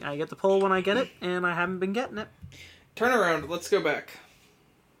 I get the pull when I get it, and I haven't been getting it. Turn around. Let's go back.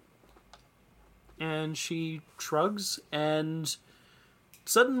 And she shrugs, and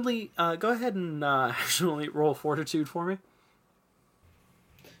suddenly, go ahead and actually roll fortitude for me.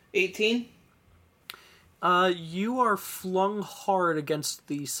 18? You are flung hard against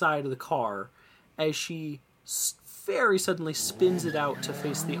the side of the car as she very suddenly spins it out to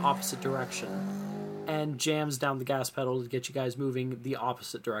face the opposite direction and jams down the gas pedal to get you guys moving the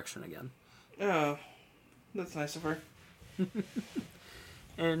opposite direction again. Oh, that's nice of her.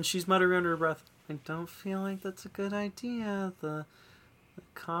 And she's muttering under her breath, I don't feel like that's a good idea. The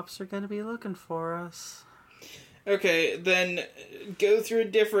cops are going to be looking for us. Okay, then go through a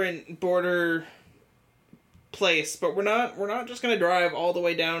different border place, but we're not just gonna drive all the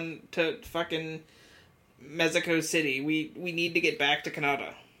way down to fucking Mexico City. We need to get back to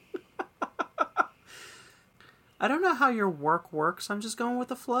Canada. I don't know how your work works. I'm just going with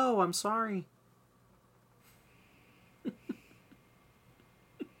the flow. I'm sorry.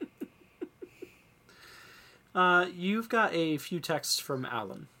 You've got a few texts from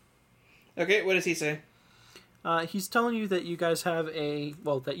Alan. Okay, what does he say? He's telling you that you guys have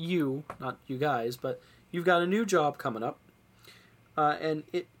that you, not you guys, but you've got a new job coming up. And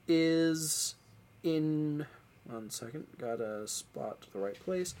it is in, 1 second, gotta spot the right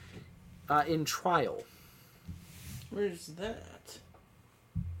place, in Trial. Where's that?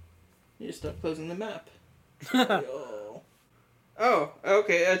 You just stop closing the map. Trial. Oh,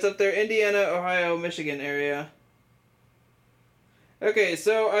 okay, it's up there, Indiana, Ohio, Michigan area. Okay,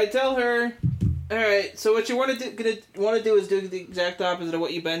 so I tell her, alright, so what you want to do is do the exact opposite of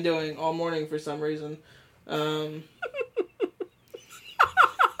what you've been doing all morning for some reason. Do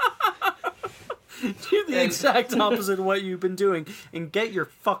the exact opposite of what you've been doing and get your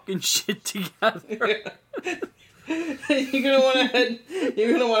fucking shit together. You're gonna want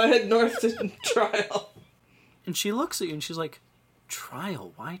to head north to Trial. And she looks at you and she's like,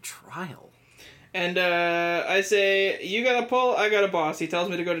 Trial? Why Trial? And I say, you got a pull, I got a boss. He tells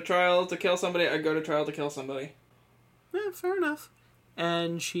me to go to Trial to kill somebody, I go to Trial to kill somebody. Yeah, fair enough.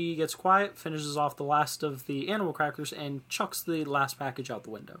 And she gets quiet, finishes off the last of the animal crackers, and chucks the last package out the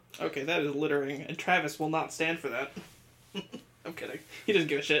window. Okay, that is littering, and Travis will not stand for that. I'm kidding. He doesn't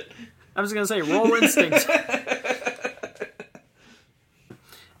give a shit. I was going to say, roll instinct.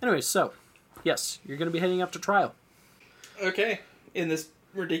 Anyway, so, yes, you're going to be heading up to Trial. Okay, in this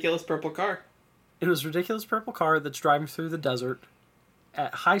ridiculous purple car. In this ridiculous purple car that's driving through the desert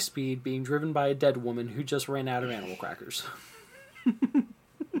at high speed, being driven by a dead woman who just ran out of animal crackers.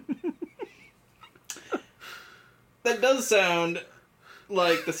 That does sound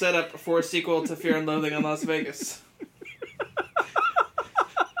like the setup for a sequel to Fear and Loathing in Las Vegas.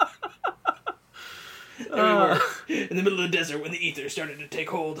 Everywhere. In the middle of the desert when the ether started to take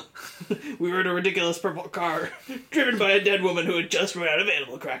hold. We were in a ridiculous purple car, driven by a dead woman who had just run out of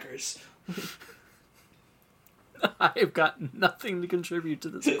animal crackers. I have got nothing to contribute to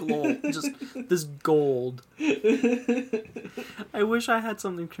this gold. Just this gold. I wish I had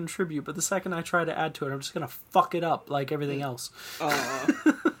something to contribute, but the second I try to add to it, I'm just going to fuck it up like everything else.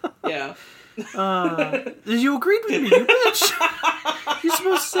 Yeah. You agreed with me, you bitch! You're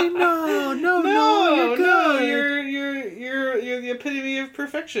supposed to say no, you're good. You're the epitome of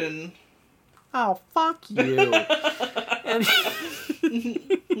perfection. Oh, fuck you.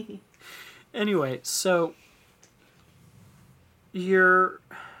 Anyway, so God,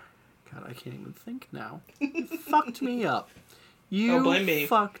 I can't even think now. You fucked me up. You blame me.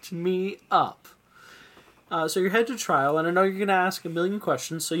 Fucked me up. So you're headed to Trial, and I know you're going to ask a million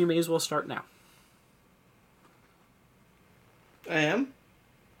questions, so you may as well start now. I am?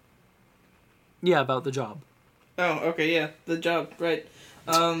 Yeah, about the job. Oh, okay, yeah, the job, right.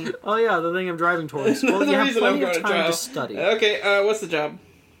 Oh yeah, the thing I'm driving towards. Well, you have plenty of time to study. Okay, what's the job?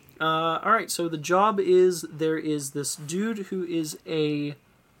 Alright, so the job is, there is this dude who is a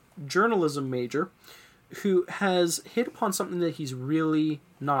journalism major who has hit upon something that he's really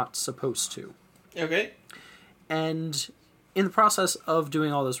not supposed to. Okay. And in the process of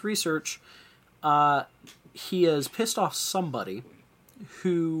doing all this research, he has pissed off somebody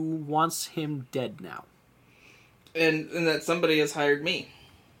who wants him dead now. And that somebody has hired me.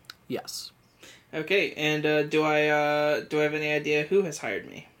 Yes. Okay, and do I have any idea who has hired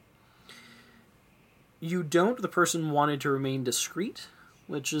me? You don't. The person wanted to remain discreet,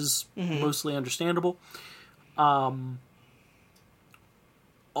 which is mostly understandable. All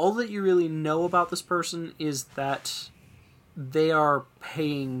that you really know about this person is that they are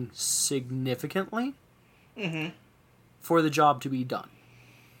paying significantly for the job to be done.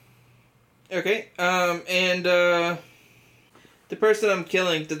 Okay, and the person I'm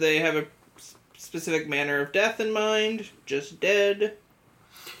killing, do they have a specific manner of death in mind? Just dead?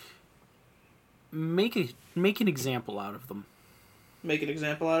 Make an example out of them. Make an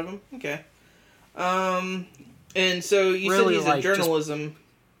example out of them? Okay. And so you Really, said he's a journalism...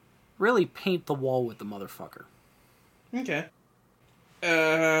 Really paint the wall with the motherfucker. Okay.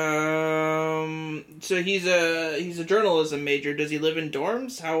 So he's a journalism major. Does he live in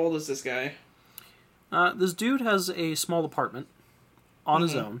dorms? How old is this guy? This dude has a small apartment on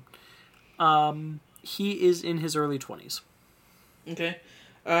his own. He is in his early 20s. Okay.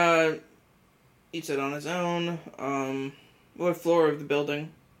 He said on his own. What floor of the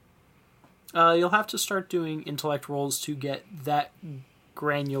building? You'll have to start doing intellect rolls to get that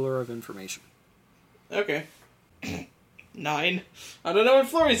granular of information. Okay. 9. I don't know what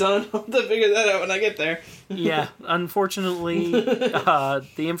floor he's on. I'll have to figure that out when I get there. Yeah, unfortunately, the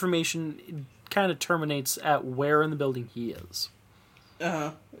information kind of terminates at where in the building he is.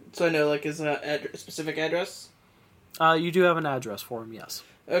 So I know, like, his specific address? You do have an address for him, yes.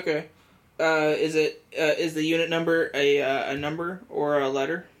 Okay. Is the unit number a number or a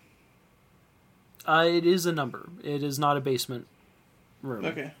letter? It is a number. It is not a basement room.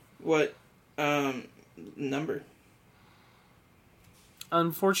 Okay. What, number?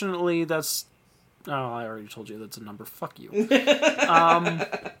 Unfortunately, that's... Oh, I already told you that's a number. Fuck you.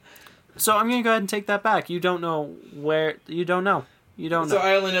 So I'm going to go ahead and take that back. You don't know where... You don't know. You don't know. So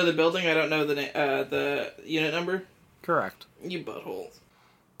I only know the building, I don't know the unit number? Correct. You buttholes.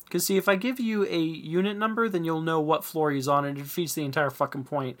 Because, see, if I give you a unit number, then you'll know what floor he's on, and it defeats the entire fucking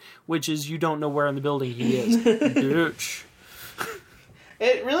point, which is you don't know where in the building he is. Bitch.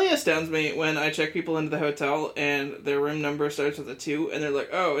 It really astounds me when I check people into the hotel and their room number starts with a 2, and they're like,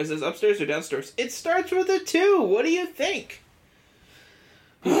 oh, is this upstairs or downstairs? It starts with a 2! What do you think?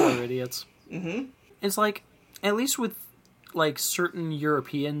 People are idiots. Mm-hmm. It's like, at least with, like, certain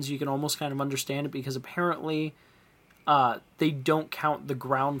Europeans, you can almost kind of understand it, because apparently they don't count the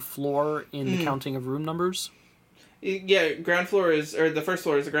ground floor in the counting of room numbers. Yeah, ground floor is, or the first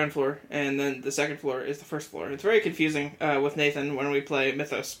floor is the ground floor, and then the second floor is the first floor. It's very confusing with Nathan when we play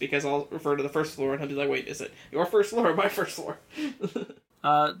Mythos, because I'll refer to the first floor, and he'll be like, wait, is it your first floor or my first floor?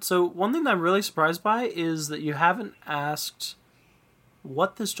 So one thing that I'm really surprised by is that you haven't asked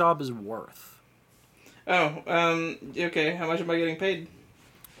what this job is worth. Oh, okay, how much am I getting paid?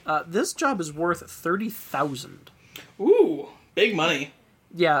 This job is worth $30,000. Ooh, big money.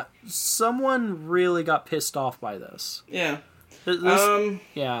 Yeah, someone really got pissed off by this. Yeah.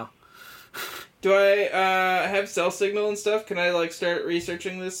 Yeah. Do I have cell signal and stuff? Can I like start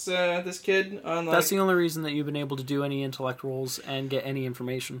researching this this kid on like... That's the only reason that you've been able to do any intellect rolls and get any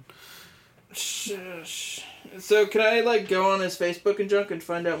information. Shush. So can I like go on his Facebook and junk and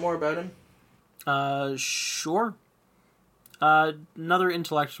find out more about him? Sure. Another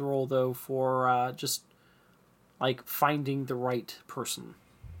intellect roll though for just like finding the right person.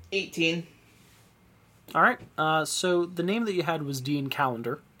 18. Alright, so the name that you had was Dean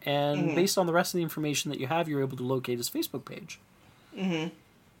Calendar, and based on the rest of the information that you have, you're able to locate his Facebook page. Does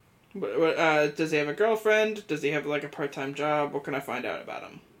he have a girlfriend? Does he have like a part-time job? What can I find out about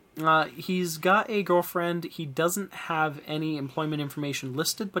him? He's got a girlfriend. He doesn't have any employment information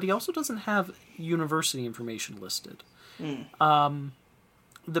listed, but he also doesn't have university information listed.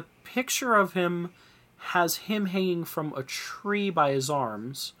 The picture of him has him hanging from a tree by his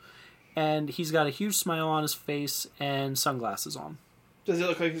arms, and he's got a huge smile on his face and sunglasses on. Does he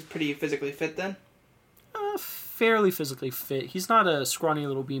look like he's pretty physically fit then? Fairly physically fit. He's not a scrawny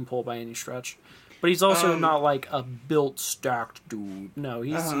little beanpole by any stretch, but he's also not like a built, stacked dude. No,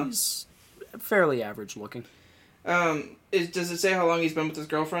 he's fairly average looking. Does it say how long he's been with his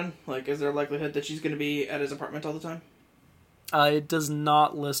girlfriend? Like, is there a likelihood that she's going to be at his apartment all the time? It does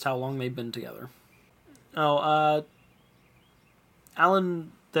not list how long they've been together. Oh,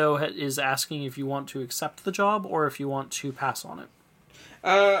 Alan, though, is asking if you want to accept the job or if you want to pass on it.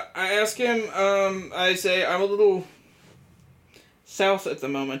 I ask him, I say, I'm a little south at the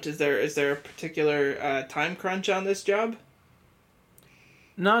moment. Is there a particular time crunch on this job?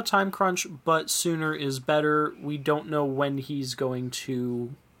 Not a time crunch, but sooner is better. We don't know when he's going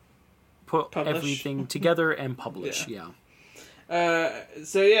to put everything together and publish, yeah.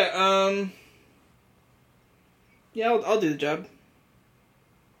 Yeah, I'll do the job.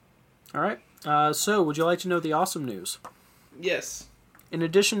 Alright, so would you like to know the awesome news? Yes. In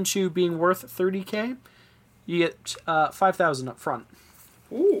addition to being worth $30,000, you get $5,000 up front.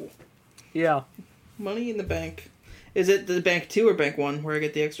 Ooh. Yeah. Money in the bank. Is it the bank 2 or bank 1 where I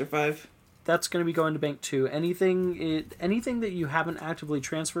get the extra 5? That's going to be going to bank 2. Anything that you haven't actively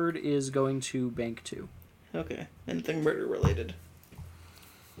transferred is going to bank 2. Okay. Anything murder related.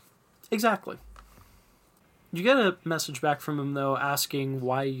 Exactly. You get a message back from him, though, asking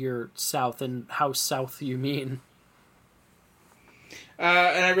why you're south and how south you mean.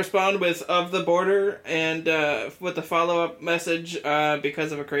 And I respond with, of the border, and with the follow-up message,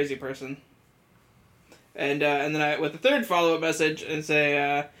 because of a crazy person. And then I with the third follow-up message and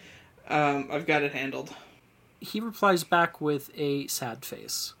say, I've got it handled. He replies back with a sad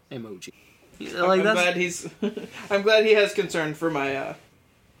face emoji. I'm glad I'm glad he has concern for my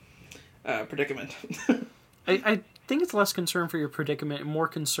predicament. I think it's less concern for your predicament and more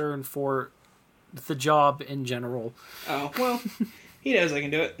concern for the job in general. Oh, well, he knows I can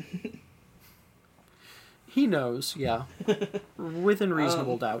do it. He knows, yeah. Within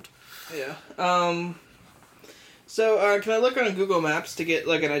reasonable doubt. Yeah. So, can I look on Google Maps to get,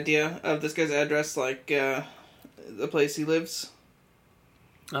 like, an idea of this guy's address, like, the place he lives?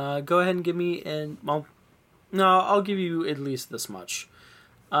 Go ahead and give me I'll give you at least this much.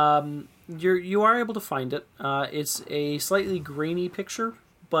 You are able to find it. It's a slightly grainy picture,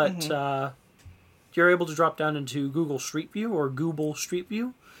 but you're able to drop down into Google Street View or Google Street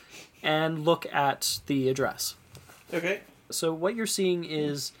View and look at the address. Okay. So what you're seeing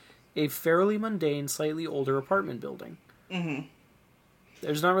is a fairly mundane, slightly older apartment building. Mm-hmm.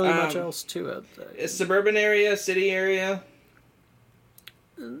 There's not really much else to it. A suburban area, city area?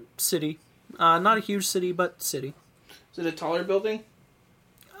 City. Not a huge city, but city. Is it a taller building?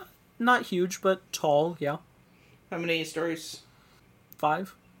 Not huge, but tall, yeah. How many stories?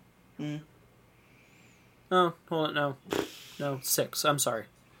 5. Oh, hold on, no. No, 6, I'm sorry.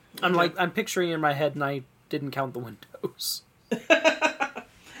 I'm picturing in my head and I didn't count the windows.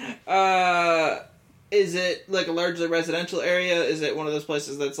 Is it like a largely residential area? Is it one of those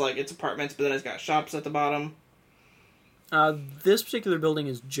places that's like it's apartments but then it's got shops at the bottom? This particular building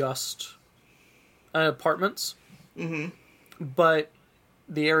is just apartments. Mm-hmm. But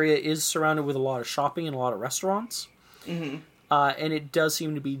the area is surrounded with a lot of shopping and a lot of restaurants. Mm-hmm. And it does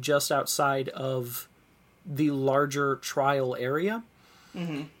seem to be just outside of the larger trial area.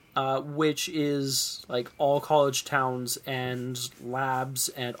 Mm-hmm. Which is like all college towns and labs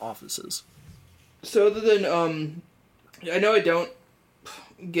and offices. So other than, I know I don't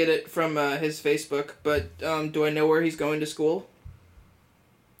get it from his Facebook, but do I know where he's going to school?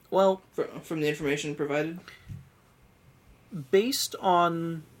 Well, from the information provided? Based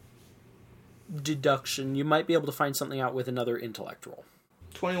on deduction, you might be able to find something out with another intellect roll.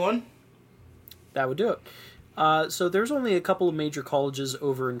 21? That would do it. So there's only a couple of major colleges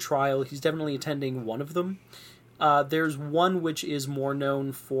over in trial. He's definitely attending one of them. There's one which is more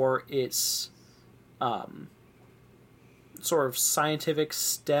known for its sort of scientific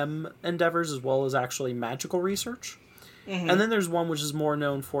STEM endeavors as well as actually magical research. Mm-hmm. And then there's one which is more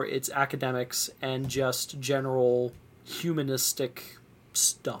known for its academics and just general humanistic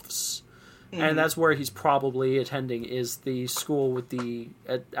stuffs. Mm-hmm. And that's where he's probably attending, is the school with the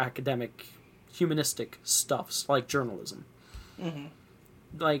academic humanistic stuffs, like journalism. Mm-hmm.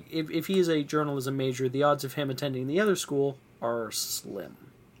 Like, if he is a journalism major, the odds of him attending the other school are slim.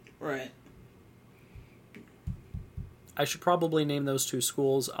 Right. I should probably name those two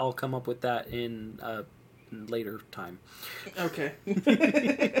schools. I'll come up with that in later time. Okay.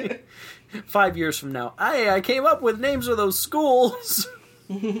 5 years from now. I came up with names of those schools!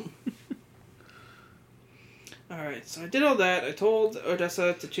 Alright, so I did all that. I told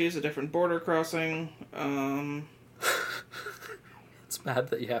Odessa to choose a different border crossing. It's bad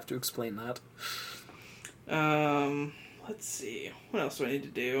that you have to explain that. Let's see. What else do I need to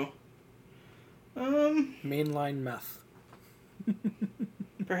do? Mainline meth.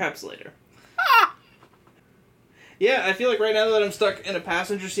 Perhaps later. Yeah, I feel like right now that I'm stuck in a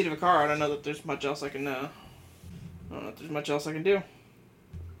passenger seat of a car, I don't know that there's much else I can, I don't know if there's much else I can do.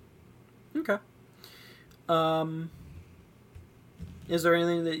 Okay. Is there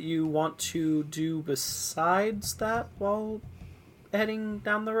anything that you want to do besides that while heading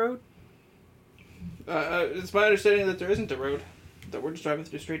down the road? It's my understanding that there isn't a road. That we're just driving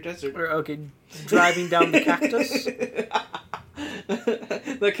through straight desert. Okay, driving down the cactus?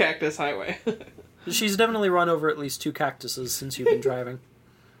 The cactus highway. She's definitely run over at least 2 cactuses since you've been driving.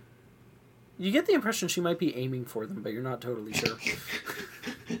 You get the impression she might be aiming for them, but you're not totally sure.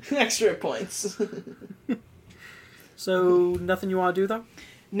 Extra points. So, nothing you want to do, though?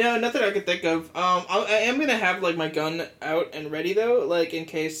 No, nothing I can think of. I am going to have, like, my gun out and ready, though, like, in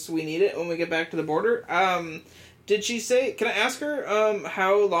case we need it when we get back to the border. Did she say... Can I ask her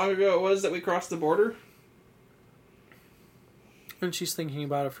how long ago it was that we crossed the border? And she's thinking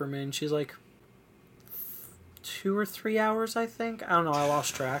about it for a minute, and she's like... 2 or 3 hours, I think? I don't know, I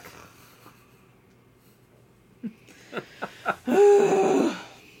lost track.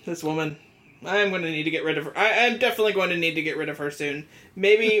 This woman... I'm going to need to get rid of her. I'm definitely going to need to get rid of her soon.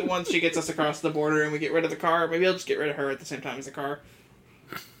 Maybe once she gets us across the border and we get rid of the car, maybe I'll just get rid of her at the same time as the car.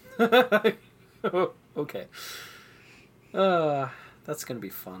 Okay. That's gonna be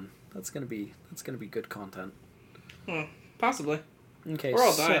fun. That's gonna be good content. Possibly. Okay, Or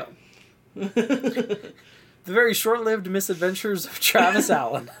I'll die. The very short-lived misadventures of Travis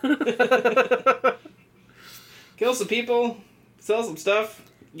Allen. Kill some people, sell some stuff,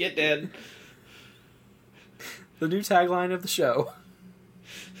 get dead. The new tagline of the show.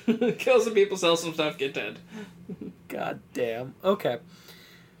 Kill some people, sell some stuff, get dead. God damn. Okay.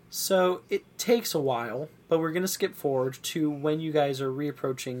 So, it takes a while, but we're going to skip forward to when you guys are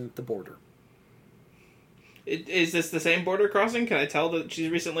reapproaching the border. Is this the same border crossing? Can I tell that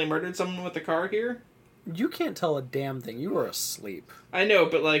she's recently murdered someone with a car here? You can't tell a damn thing. You are asleep. I know,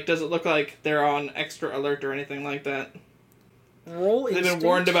 but, like, does it look like they're on extra alert or anything like that? Roll They've instinct. been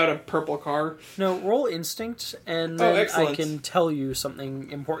warned about a purple car. No, roll instinct, and then I excellent. can tell you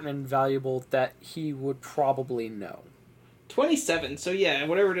something important and valuable that he would probably know. 27, so yeah,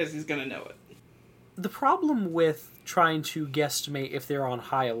 whatever it is, he's gonna know it. The problem with trying to guesstimate if they're on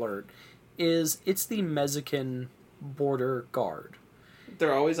high alert is it's the Mexican border guard.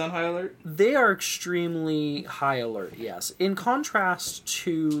 They're always on high alert? They are extremely high alert, yes. In contrast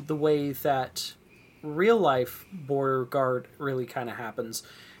to the way that real life border guard really kind of happens,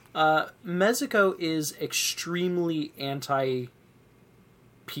 Mexico is extremely anti-people.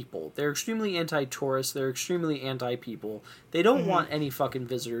 They're extremely anti-tourists. They're extremely anti-people. They don't want any fucking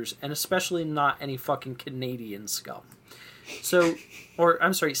visitors, and especially not any fucking Canadian scum. So, or,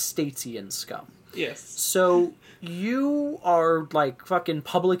 I'm sorry, Statesian scum. Yes. So, you are, like, fucking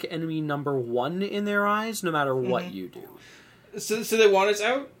public enemy number one in their eyes, no matter what you do. So they want us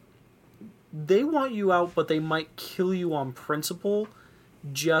out? They want you out, but they might kill you on principle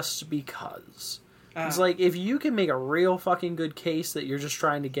just because. It's like, if you can make a real fucking good case that you're just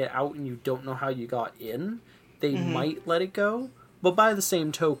trying to get out and you don't know how you got in, they might let it go. But by the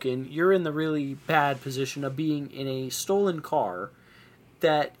same token, you're in the really bad position of being in a stolen car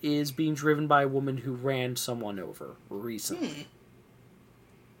that is being driven by a woman who ran someone over recently.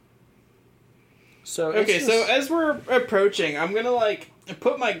 So Okay, so as we're approaching, I'm gonna, like,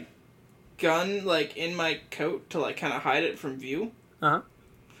 put my gun, like, in my coat to, like, kind of hide it from view. Uh-huh.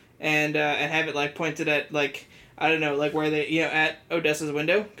 And have it, like, pointed at, like, I don't know, like, where they, you know, at Odessa's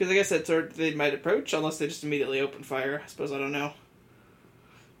window. Because I guess that's where they might approach, unless they just immediately open fire. I suppose, I don't know.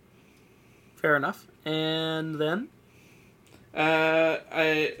 Fair enough. And then?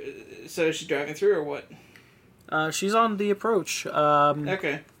 So is she driving through, or what? She's on the approach.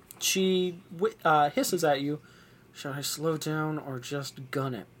 Okay. She hisses at you. Should I slow down or just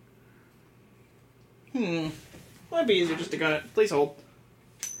gun it? Might be easier just to gun it. Please hold.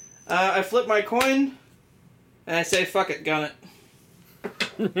 I flip my coin, and I say, fuck it, gun it.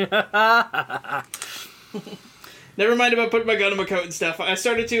 Never mind about putting my gun in my coat and stuff. I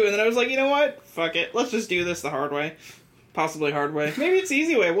started to, and then I was like, you know what? Fuck it. Let's just do this the hard way. Possibly hard way. Maybe it's the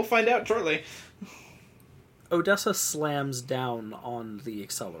easy way. We'll find out shortly. Odessa slams down on the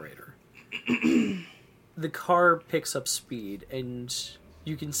accelerator. The car picks up speed, and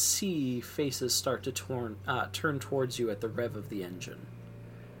you can see faces start to turn towards you at the rev of the engine.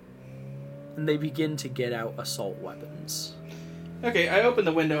 And they begin to get out assault weapons. Okay, I open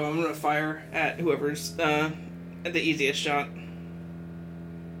the window. I'm gonna fire at whoever's at the easiest shot.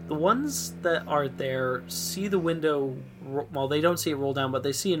 The ones that are there see the window, well, they don't see it roll down, but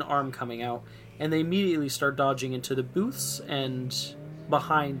they see an arm coming out, and they immediately start dodging into the booths and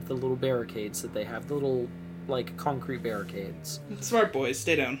behind the little barricades that they have, the little, like, concrete barricades. Smart boys,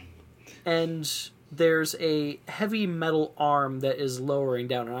 stay down. And there's a heavy metal arm that is lowering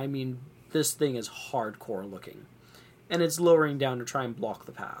down, and I mean, this thing is hardcore looking. And it's lowering down to try and block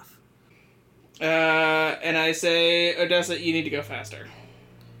the path. And I say, Odessa, you need to go faster.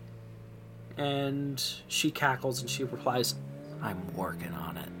 And she cackles and she replies, I'm working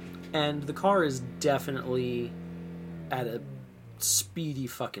on it. And the car is definitely at a speedy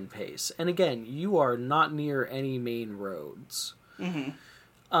fucking pace. And again, you are not near any main roads. It's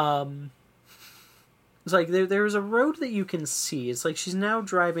like there's a road that you can see. It's like she's now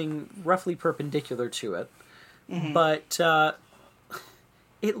driving roughly perpendicular to it. But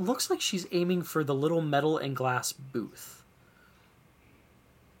it looks like she's aiming for the little metal and glass booth.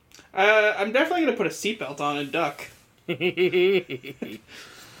 I'm definitely going to put a seatbelt on and duck.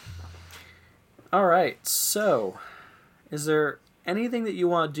 Alright, so is there anything that you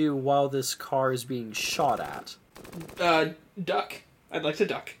want to do while this car is being shot at? Duck. I'd like to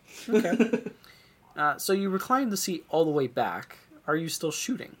duck. Okay. So you recline the seat all the way back. Are you still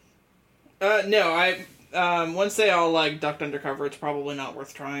shooting? No, once they all, like, ducked under cover, it's probably not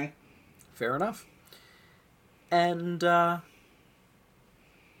worth trying. Fair enough. And,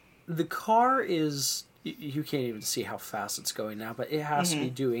 the car is You can't even see how fast it's going now, but it has to be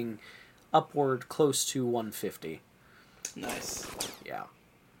doing upward close to 150. Nice. Yeah.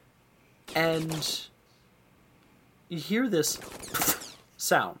 And you hear this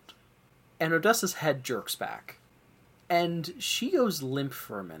sound, and Odessa's head jerks back, and she goes limp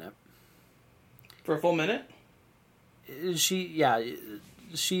for a minute. For a full minute? She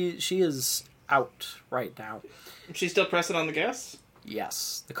is out right now. She's still pressing on the gas?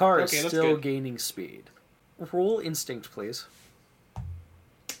 Yes. The car is still good. gaining speed. Roll instinct, please.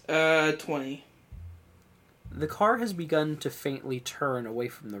 20. The car has begun to faintly turn away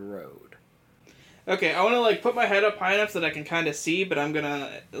from the road. Okay, I want to, put my head up high enough that I can kind of see, but I'm gonna,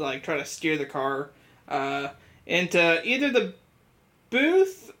 try to steer the car, into either the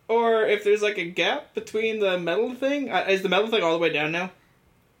booth, or if there's, a gap between the metal thing. Is the metal thing all the way down now?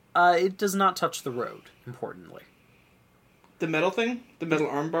 It does not touch the road, importantly. The metal thing? The metal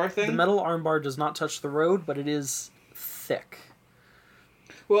armbar thing? The metal armbar does not touch the road, but it is thick.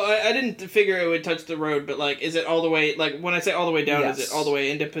 Well, I didn't figure it would touch the road, but, is it all the way, when I say all the way down, Yes. Is it all the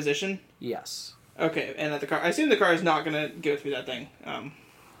way into position? Yes. Okay, and the car, I assume the car is not gonna go through that thing.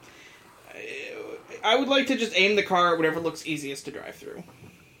 I would like to just aim the car at whatever looks easiest to drive through.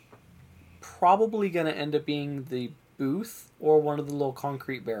 Probably going to end up being the booth or one of the little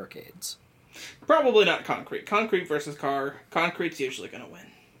concrete barricades. Probably not concrete. Concrete versus car. Concrete's usually gonna win.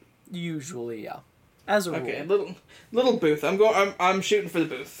 Usually, yeah. As a Okay, rule. little booth. I'm shooting for the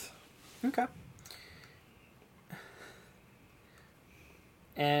booth. Okay.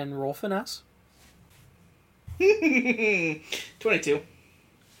 And roll finesse. 22.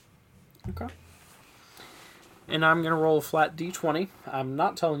 Okay. And I'm going to roll a flat d20. I'm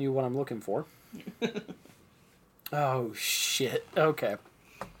not telling you what I'm looking for. Oh, shit. Okay.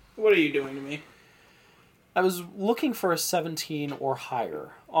 What are you doing to me? I was looking for a 17 or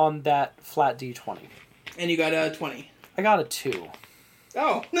higher on that flat d20. And you got a 20. I got a 2.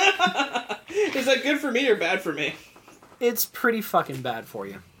 Oh. Is that good for me or bad for me? It's pretty fucking bad for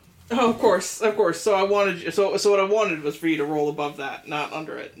you. Oh, of course. So what I wanted was for you to roll above that, not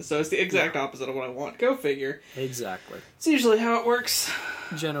under it. So it's the exact opposite of what I want. Go figure. Exactly. It's usually how it works.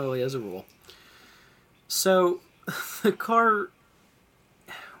 Generally, as a rule. So, the car...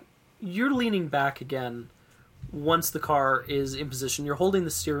 You're leaning back again once the car is in position. You're holding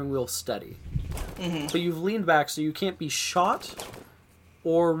the steering wheel steady. Mm-hmm. But you've leaned back so you can't be shot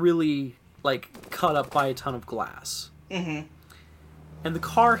or really, cut up by a ton of glass. Mm-hmm. And the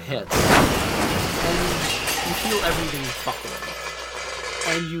car hits, and you feel everything buckling.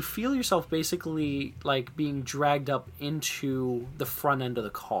 And you feel yourself basically, being dragged up into the front end of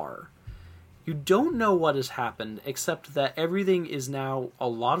the car. You don't know what has happened, except that everything is now a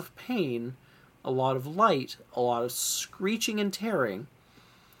lot of pain, a lot of light, a lot of screeching and tearing,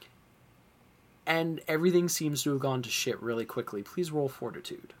 and everything seems to have gone to shit really quickly. Please roll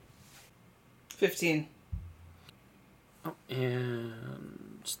fortitude. 15. Oh,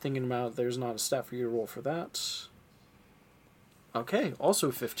 and just thinking about there's not a stat for you to roll for that. Okay, also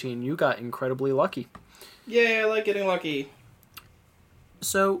 15. You got incredibly lucky. Yeah, I like getting lucky.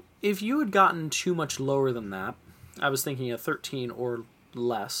 So, if you had gotten too much lower than that, I was thinking a 13 or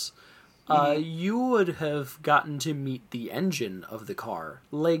less, you would have gotten to meet the engine of the car,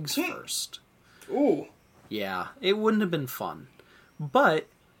 legs first. Ooh. Yeah, it wouldn't have been fun. But,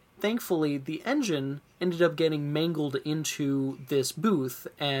 thankfully, the engine ended up getting mangled into this booth,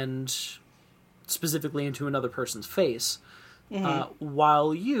 and specifically into another person's face,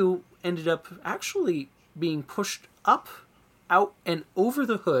 while you ended up actually being pushed up, out, and over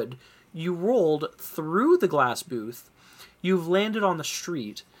the hood. You rolled through the glass booth. You've landed on the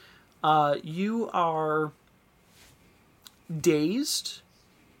street. You are dazed,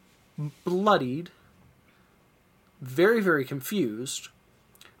 bloodied, very, very confused,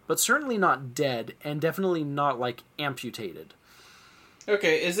 but certainly not dead, and definitely not, amputated.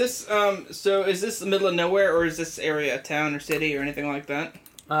 Okay, is this, is this the middle of nowhere, or is this area a town or city or anything like that?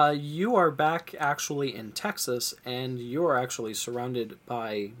 You are back actually in Texas, and you are actually surrounded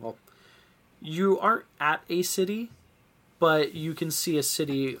by, you aren't at a city, but you can see a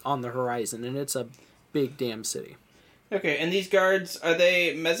city on the horizon, and it's a big damn city. Okay, and these guards, are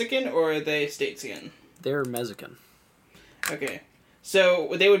they Mexican or are they Statesian? They're Mexican. Okay,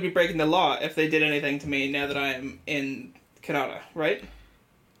 so they would be breaking the law if they did anything to me now that I am in Canada, right?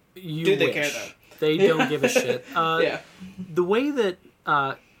 Do they care, though? They don't give a shit. Yeah. The way that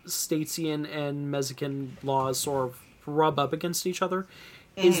Statesian and Mexican laws sort of rub up against each other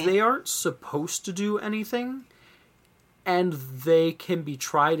is they aren't supposed to do anything, and they can be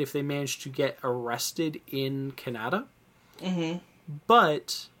tried if they manage to get arrested in Canada. Mm-hmm.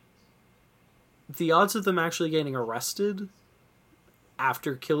 But the odds of them actually getting arrested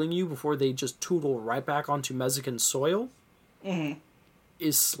after killing you before they just tootle right back onto Mexican soil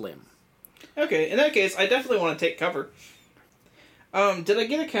is slim. Okay, in that case, I definitely want to take cover. Did I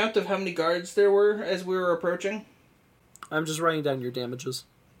get a count of how many guards there were as we were approaching? I'm just writing down your damages.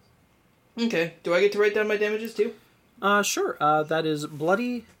 Okay. Do I get to write down my damages too? Sure. That is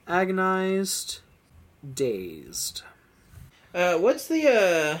bloody, agonized, dazed. What's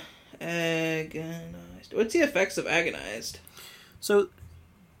the, agonized? What's the effects of agonized? So,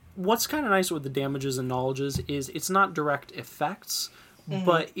 what's kind of nice with the damages and knowledges is it's not direct effects,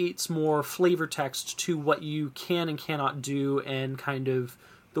 but it's more flavor text to what you can and cannot do and kind of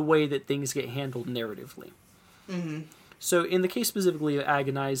the way that things get handled narratively. So, in the case specifically of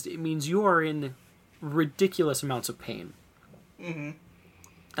agonized, it means you are in ridiculous amounts of pain.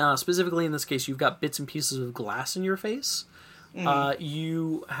 Specifically in this case, you've got bits and pieces of glass in your face.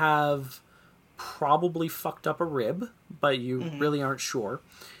 You have probably fucked up a rib, but you really aren't sure.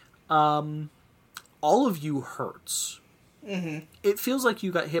 All of you hurts. It feels like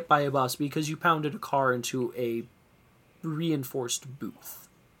you got hit by a bus because you pounded a car into a reinforced booth.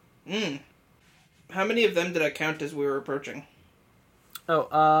 How many of them did I count as we were approaching?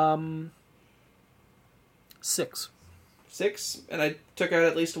 6. 6? And I took out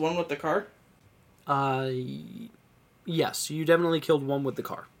at least one with the car? Yes, you definitely killed one with the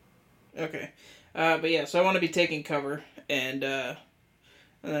car. Okay. But yeah, so I want to be taking cover, and then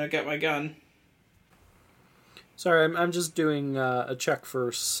I got my gun. Sorry, I'm just doing a check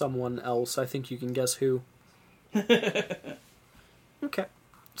for someone else. I think you can guess who. Okay.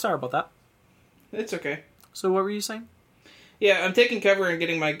 Sorry about that. It's okay. So what were you saying? Yeah, I'm taking cover and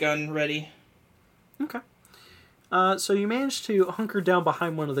getting my gun ready. Okay. So you managed to hunker down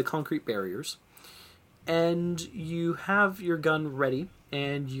behind one of the concrete barriers, and you have your gun ready,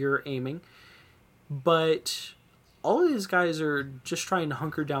 and you're aiming, but all of these guys are just trying to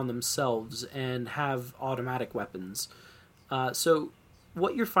hunker down themselves and have automatic weapons. So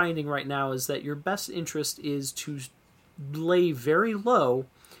what you're finding right now is that your best interest is to lay very low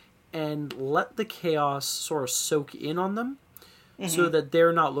and let the chaos sort of soak in on them, so that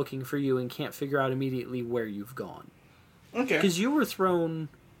they're not looking for you and can't figure out immediately where you've gone. Okay. Because you were thrown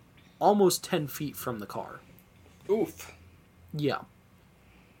almost 10 feet from the car. Oof. Yeah.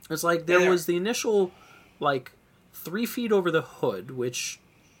 It's like there was the initial, 3 feet over the hood, which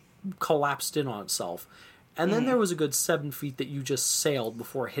collapsed in on itself. And then there was a good 7 feet that you just sailed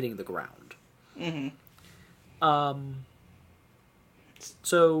before hitting the ground.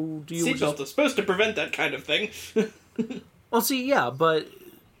 So, do you... Seatbelt is supposed to prevent that kind of thing. Well, see, yeah, but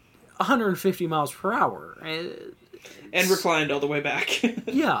 150 miles per hour. And reclined all the way back.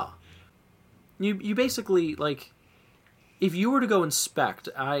 Yeah. You basically, if you were to go inspect,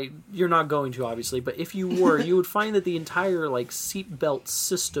 you're not going to, obviously, but if you were, you would find that the entire, seatbelt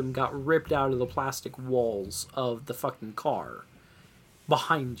system got ripped out of the plastic walls of the fucking car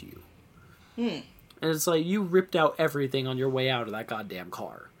behind you. And it's like, you ripped out everything on your way out of that goddamn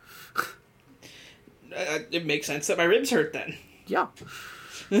car. It makes sense that my ribs hurt then. Yeah.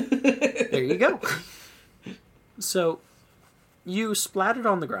 There you go. So, you splattered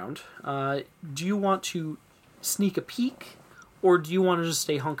on the ground. Do you want to sneak a peek, or do you want to just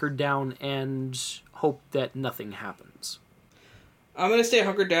stay hunkered down and hope that nothing happens? I'm going to stay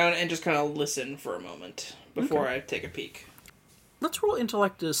hunkered down and just kind of listen for a moment before I take a peek. Let's roll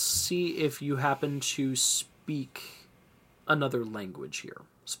intellect to see if you happen to speak another language here.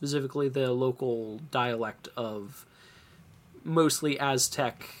 Specifically the local dialect of mostly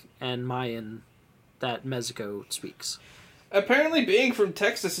Aztec and Mayan that Mexico speaks. Apparently being from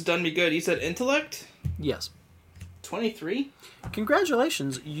Texas has done me good. You said intellect? Yes. 23?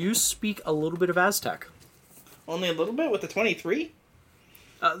 Congratulations, you speak a little bit of Aztec. Only a little bit with the 23?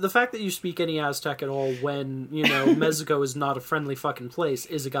 The fact that you speak any Aztec at all when, Mexico is not a friendly fucking place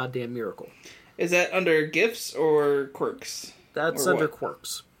is a goddamn miracle. Is that under gifts or quirks? That's or under what?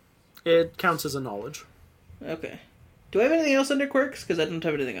 quirks. It counts as a knowledge. Okay. Do I have anything else under quirks? Because I don't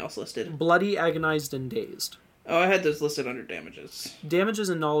have anything else listed. Bloody, agonized, and dazed. Oh, I had those listed under damages. Damages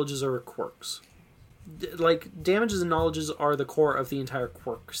and knowledges are quirks. Damages and knowledges are the core of the entire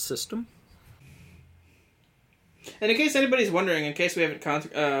quirk system. And in case anybody's wondering, in case we haven't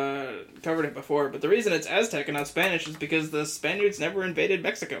covered it before, but the reason it's Aztec and not Spanish is because the Spaniards never invaded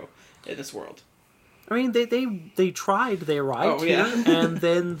Mexico in this world. I mean, they tried. They arrived here, yeah. and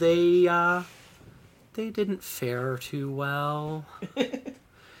then they didn't fare too well.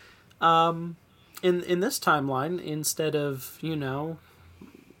 In this timeline, instead of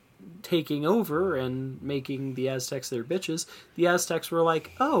taking over and making the Aztecs their bitches, the Aztecs were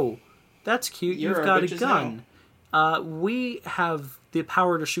like, "Oh, That's cute. You're You've our got a bitches gun. We have the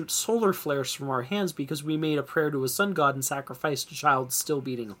power to shoot solar flares from our hands because we made a prayer to a sun god and sacrificed a child's still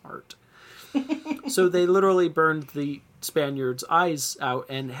beating heart. So they literally burned the Spaniards' eyes out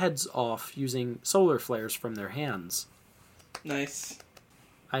and heads off using solar flares from their hands. Nice.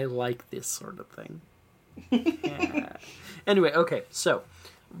 I like this sort of thing. Yeah. Anyway, okay, so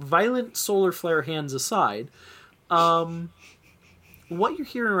violent solar flare hands aside, what you're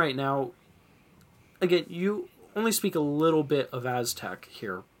hearing right now, again, you only speak a little bit of Aztec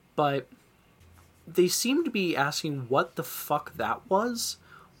here, but they seem to be asking what the fuck that was.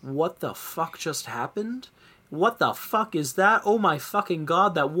 What the fuck just happened? What the fuck is that? Oh my fucking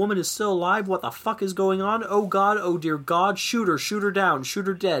god, that woman is still alive. What the fuck is going on? Oh god, oh dear god, shoot her down, shoot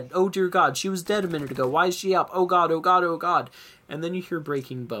her dead. Oh dear god, she was dead a minute ago. Why is she up? Oh god, oh god, oh god. And then you hear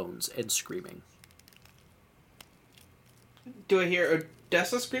breaking bones and screaming. Do I hear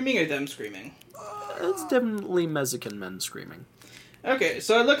Odessa screaming or them screaming? It's definitely Mexican men screaming. Okay,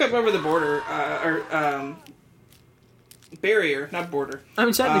 so I look up over the border, barrier, not border. I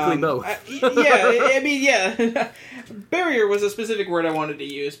mean, technically both. Yeah. Barrier was a specific word I wanted to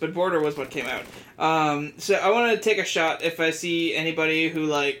use, but border was what came out. So I want to take a shot if I see anybody who,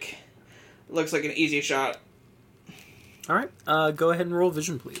 like, looks like an easy shot. Alright, go ahead and roll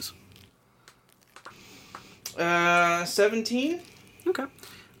vision, please. 17? Okay.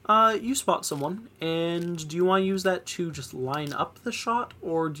 You spot someone, and do you want to use that to just line up the shot,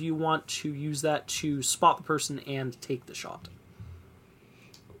 or do you want to use that to spot the person and take the shot?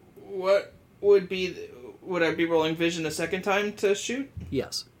 What would be... Would I be rolling vision a second time to shoot?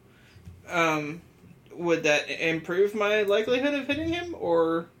 Yes. Would that improve my likelihood of hitting him,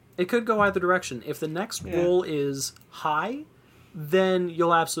 or... It could go either direction. If the next roll is high, then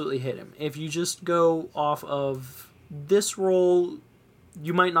you'll absolutely hit him. If you just go off of this roll,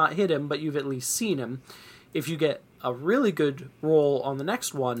 you might not hit him, but you've at least seen him. If you get a really good roll on the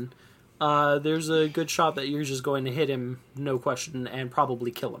next one, there's a good shot that you're just going to hit him, no question, and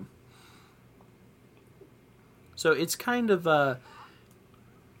probably kill him. So it's kind of a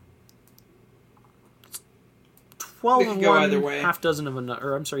 12 of one, half dozen of another.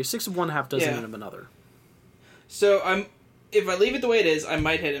 Or I'm sorry, 6 of one, half dozen of another. So if I leave it the way it is, I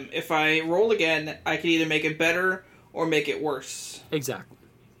might hit him. If I roll again, I can either make it better or make it worse. Exactly.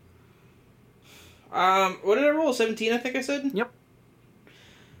 What did I roll? 17, I think I said? Yep.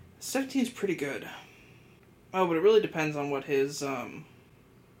 17's pretty good. Oh, but it really depends on what his,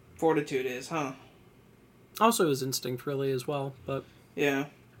 fortitude is, huh? Also his instinct, really, as well, but... Yeah.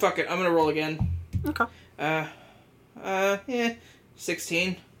 Fuck it, I'm gonna roll again. Okay.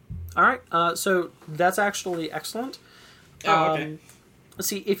 16. Alright, so that's actually excellent. Oh, okay.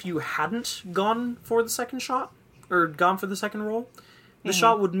 See, if you hadn't gone for the second shot, or gone for the second roll, the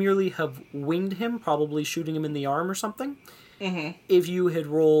shot would merely have winged him, probably shooting him in the arm or something. Mm-hmm. If you had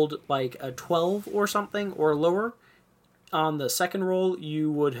rolled, like, a 12 or something, or lower, on the second roll,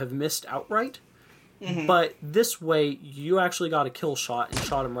 you would have missed outright. Mm-hmm. But this way, you actually got a kill shot and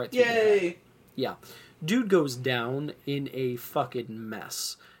shot him right through the head. Yeah. Dude goes down in a fucking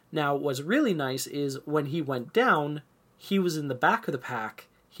mess. Now, what's really nice is when he went down, he was in the back of the pack.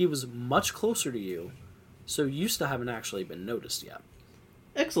 He was much closer to you. So you still haven't actually been noticed yet.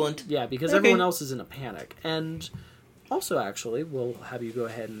 Excellent. Yeah, because everyone else is in a panic. And also, actually, we'll have you go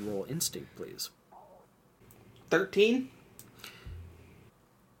ahead and roll instinct, please. 13?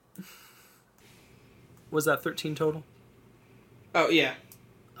 Was that 13 total? Oh, yeah.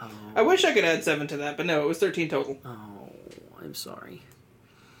 Oh. I wish I could add 7 to that, but no, it was 13 total. Oh, I'm sorry.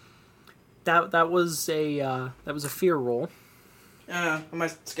 That was a fear roll. Am I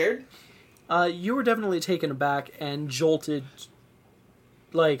scared? You were definitely taken aback and jolted,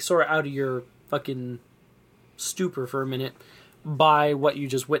 like, sort of out of your fucking stupor for a minute by what you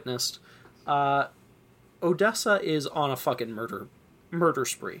just witnessed. Odessa is on a fucking murder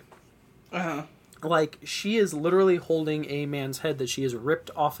spree. Uh-huh. Like, she is literally holding a man's head that she has ripped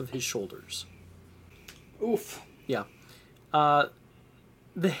off of his shoulders. Oof. Yeah.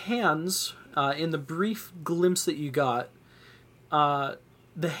 The hands, in the brief glimpse that you got,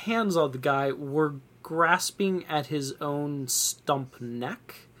 the hands of the guy were grasping at his own stump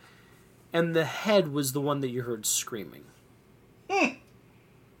neck, and the head was the one that you heard screaming.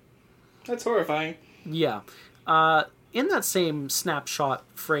 That's horrifying. Yeah. In that same snapshot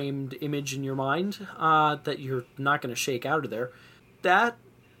framed image in your mind, that you're not going to shake out of there, that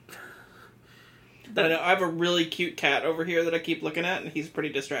I know, I have a really cute cat over here that I keep looking at, and he's pretty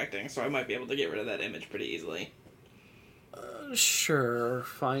distracting, so I might be able to get rid of that image pretty easily. Sure,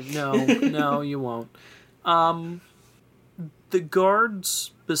 fine. No, you won't. The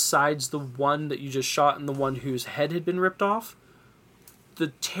guards, besides the one that you just shot and the one whose head had been ripped off, the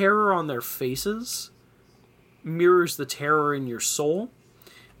terror on their faces mirrors the terror in your soul.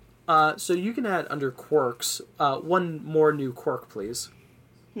 So you can add under quirks, one more new quirk, please.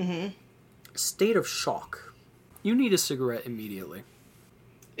 Mm-hmm. State of shock. You need a cigarette immediately.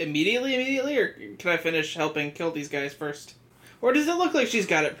 Immediately, or can I finish helping kill these guys first? Or does it look like she's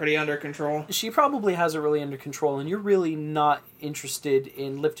got it pretty under control? She probably has it really under control, and you're really not interested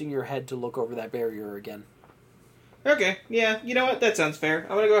in lifting your head to look over that barrier again. Okay, yeah, you know what? That sounds fair.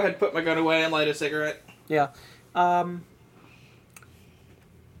 I'm gonna go ahead and put my gun away and light a cigarette. Yeah.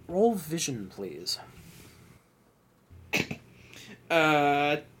 Roll vision, please.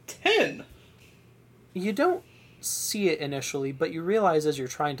 10. You don't see it initially, but you realize as you're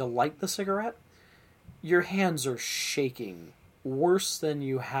trying to light the cigarette, your hands are shaking worse than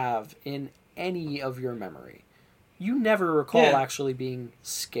you have in any of your memory. You never recall actually being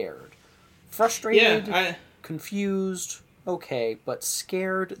scared. Frustrated, confused, okay, but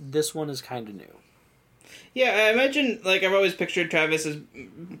scared, this one is kind of new. Yeah, I imagine, like, I've always pictured Travis as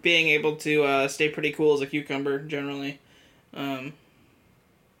being able to stay pretty cool as a cucumber, generally.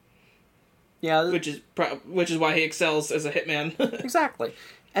 Yeah, which is why he excels as a hitman. Exactly.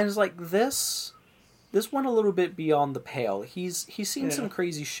 And it's like this went a little bit beyond the pale. He's seen some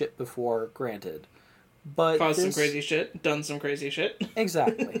crazy shit before, granted. But caused some crazy shit, done some crazy shit.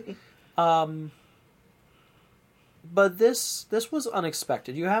 Exactly. But this was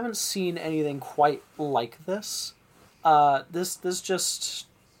unexpected. You haven't seen anything quite like this. This just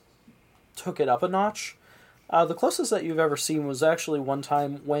took it up a notch. The closest that you've ever seen was actually one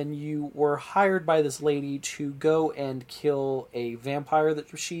time when you were hired by this lady to go and kill a vampire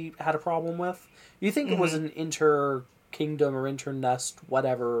that she had a problem with. You think it was an inter-kingdom or inter-nest,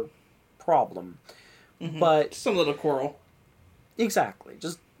 whatever, problem. Mm-hmm. But some little quarrel. Exactly.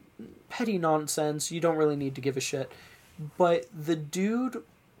 Just petty nonsense. You don't really need to give a shit. But the dude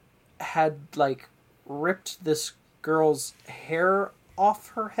had, like, ripped this girl's hair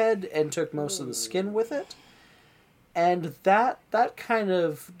off her head and took most of the skin with it. And that kind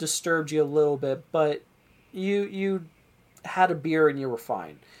of disturbed you a little bit, but you had a beer and you were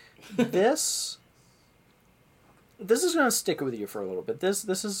fine. This is going to stick with you for a little bit.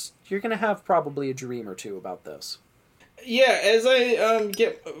 This is, you're going to have probably a dream or two about this. Yeah, as I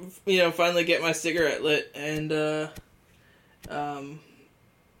finally get my cigarette lit and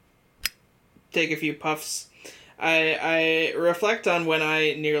take a few puffs, I reflect on when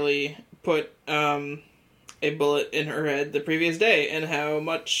I nearly put a bullet in her head the previous day and how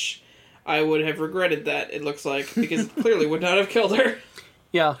much I would have regretted that, it looks like, because it clearly would not have killed her.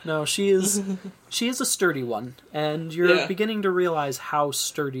 Yeah, no, she is a sturdy one, and you're beginning to realize how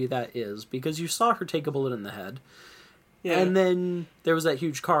sturdy that is, because you saw her take a bullet in the head, and then there was that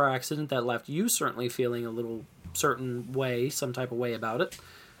huge car accident that left you certainly feeling a little certain way, some type of way about it.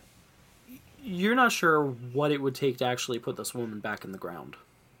 You're not sure what it would take to actually put this woman back in the ground.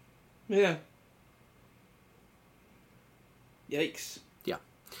 Yeah. Yikes. Yeah.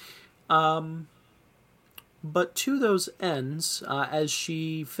 But to those ends, as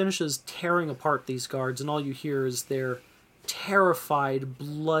she finishes tearing apart these guards, and all you hear is their terrified,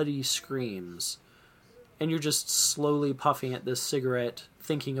 bloody screams, and you're just slowly puffing at this cigarette,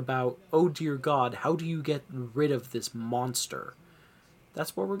 thinking about, oh dear God, how do you get rid of this monster?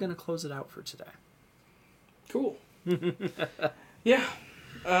 That's where we're going to close it out for today. Cool. Yeah.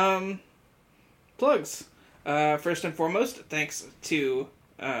 Plugs. First and foremost, thanks to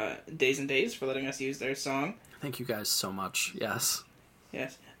Days and Days for letting us use their song. Thank you guys so much. Yes.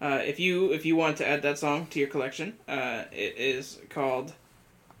 Yes. If you want to add that song to your collection, it is called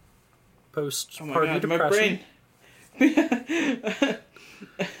Post-Party Depression. My brain.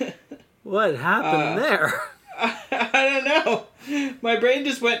 What happened there? I don't know. My brain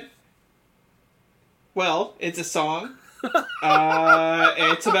just went, well, it's a song.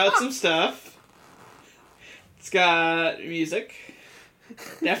 It's about some stuff. It's got music.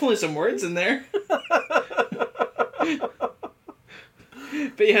 Definitely some words in there.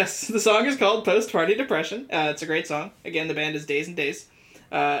 But yes, the song is called Post-Party Depression. It's a great song. Again, the band is Days and Days.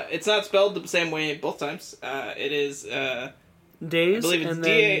 It's not spelled the same way both times. It is... Days, I believe it's and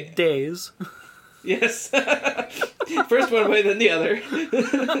then Days. Yes. First one way, then the other.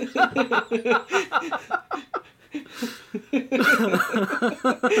 And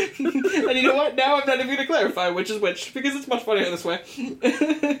you know what? Now I'm not even going to clarify which is which, because it's much funnier this way.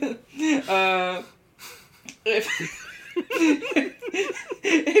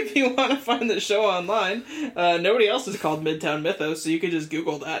 If you want to find the show online, nobody else is called Midtown Mythos, so you can just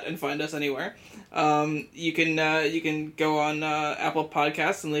Google that and find us anywhere. You can go on Apple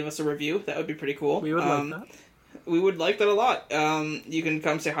Podcasts and leave us a review. That would be pretty cool. We would like that. We would like that a lot. You can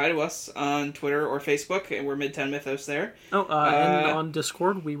come say hi to us on Twitter or Facebook, and we're Midtown Mythos there. Oh, and on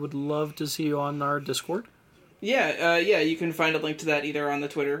Discord, we would love to see you on our Discord. Yeah, you can find a link to that either on the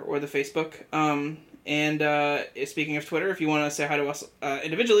Twitter or the Facebook. And speaking of Twitter, if you want to say hi to us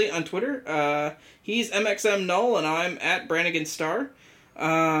individually on Twitter, he's MXM Null, and I'm at Brannigan Star.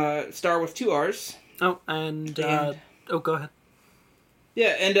 Star with 2 R's. Oh, and go ahead.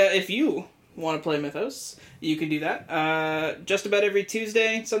 Yeah, and if you want to play Mythos, you can do that. Just about every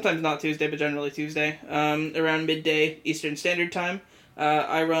Tuesday, sometimes not Tuesday, but generally Tuesday, around midday Eastern Standard Time,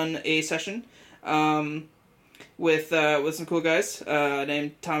 I run a session with some cool guys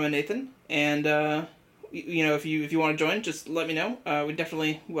named Tom and Nathan, and if you want to join, just let me know. We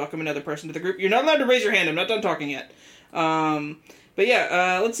definitely welcome another person to the group. You're not allowed to raise your hand. I'm not done talking yet. But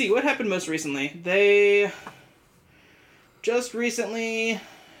yeah, let's see what happened most recently. They just recently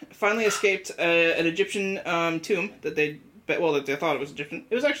finally escaped an Egyptian tomb that they thought it was Egyptian.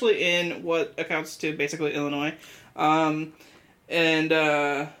 It was actually in what accounts to basically Illinois, and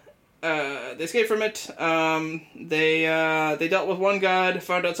they escaped from it. They dealt with one god,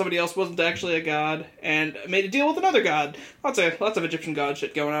 found out somebody else wasn't actually a god, and made a deal with another god. Lots of Egyptian god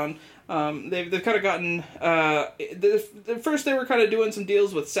shit going on. They've kind of gotten first they were kind of doing some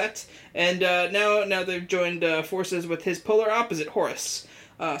deals with Set, and now they've joined forces with his polar opposite Horus.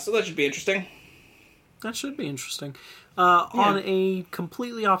 So that should be interesting. That should be interesting. On a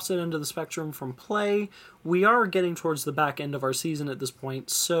completely opposite end of the spectrum from play, we are getting towards the back end of our season at this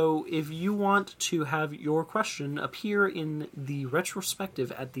point, so if you want to have your question appear in the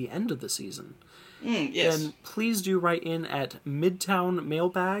retrospective at the end of the season, yes, then please do write in at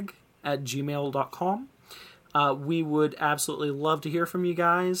midtownmailbag@gmail.com. We would absolutely love to hear from you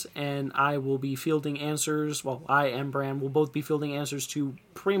guys, and I will be fielding answers. Well, I and Bran will both be fielding answers to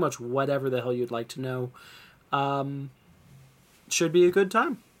pretty much whatever the hell you'd like to know. Should be a good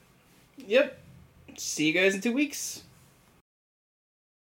time. Yep. See you guys in 2 weeks.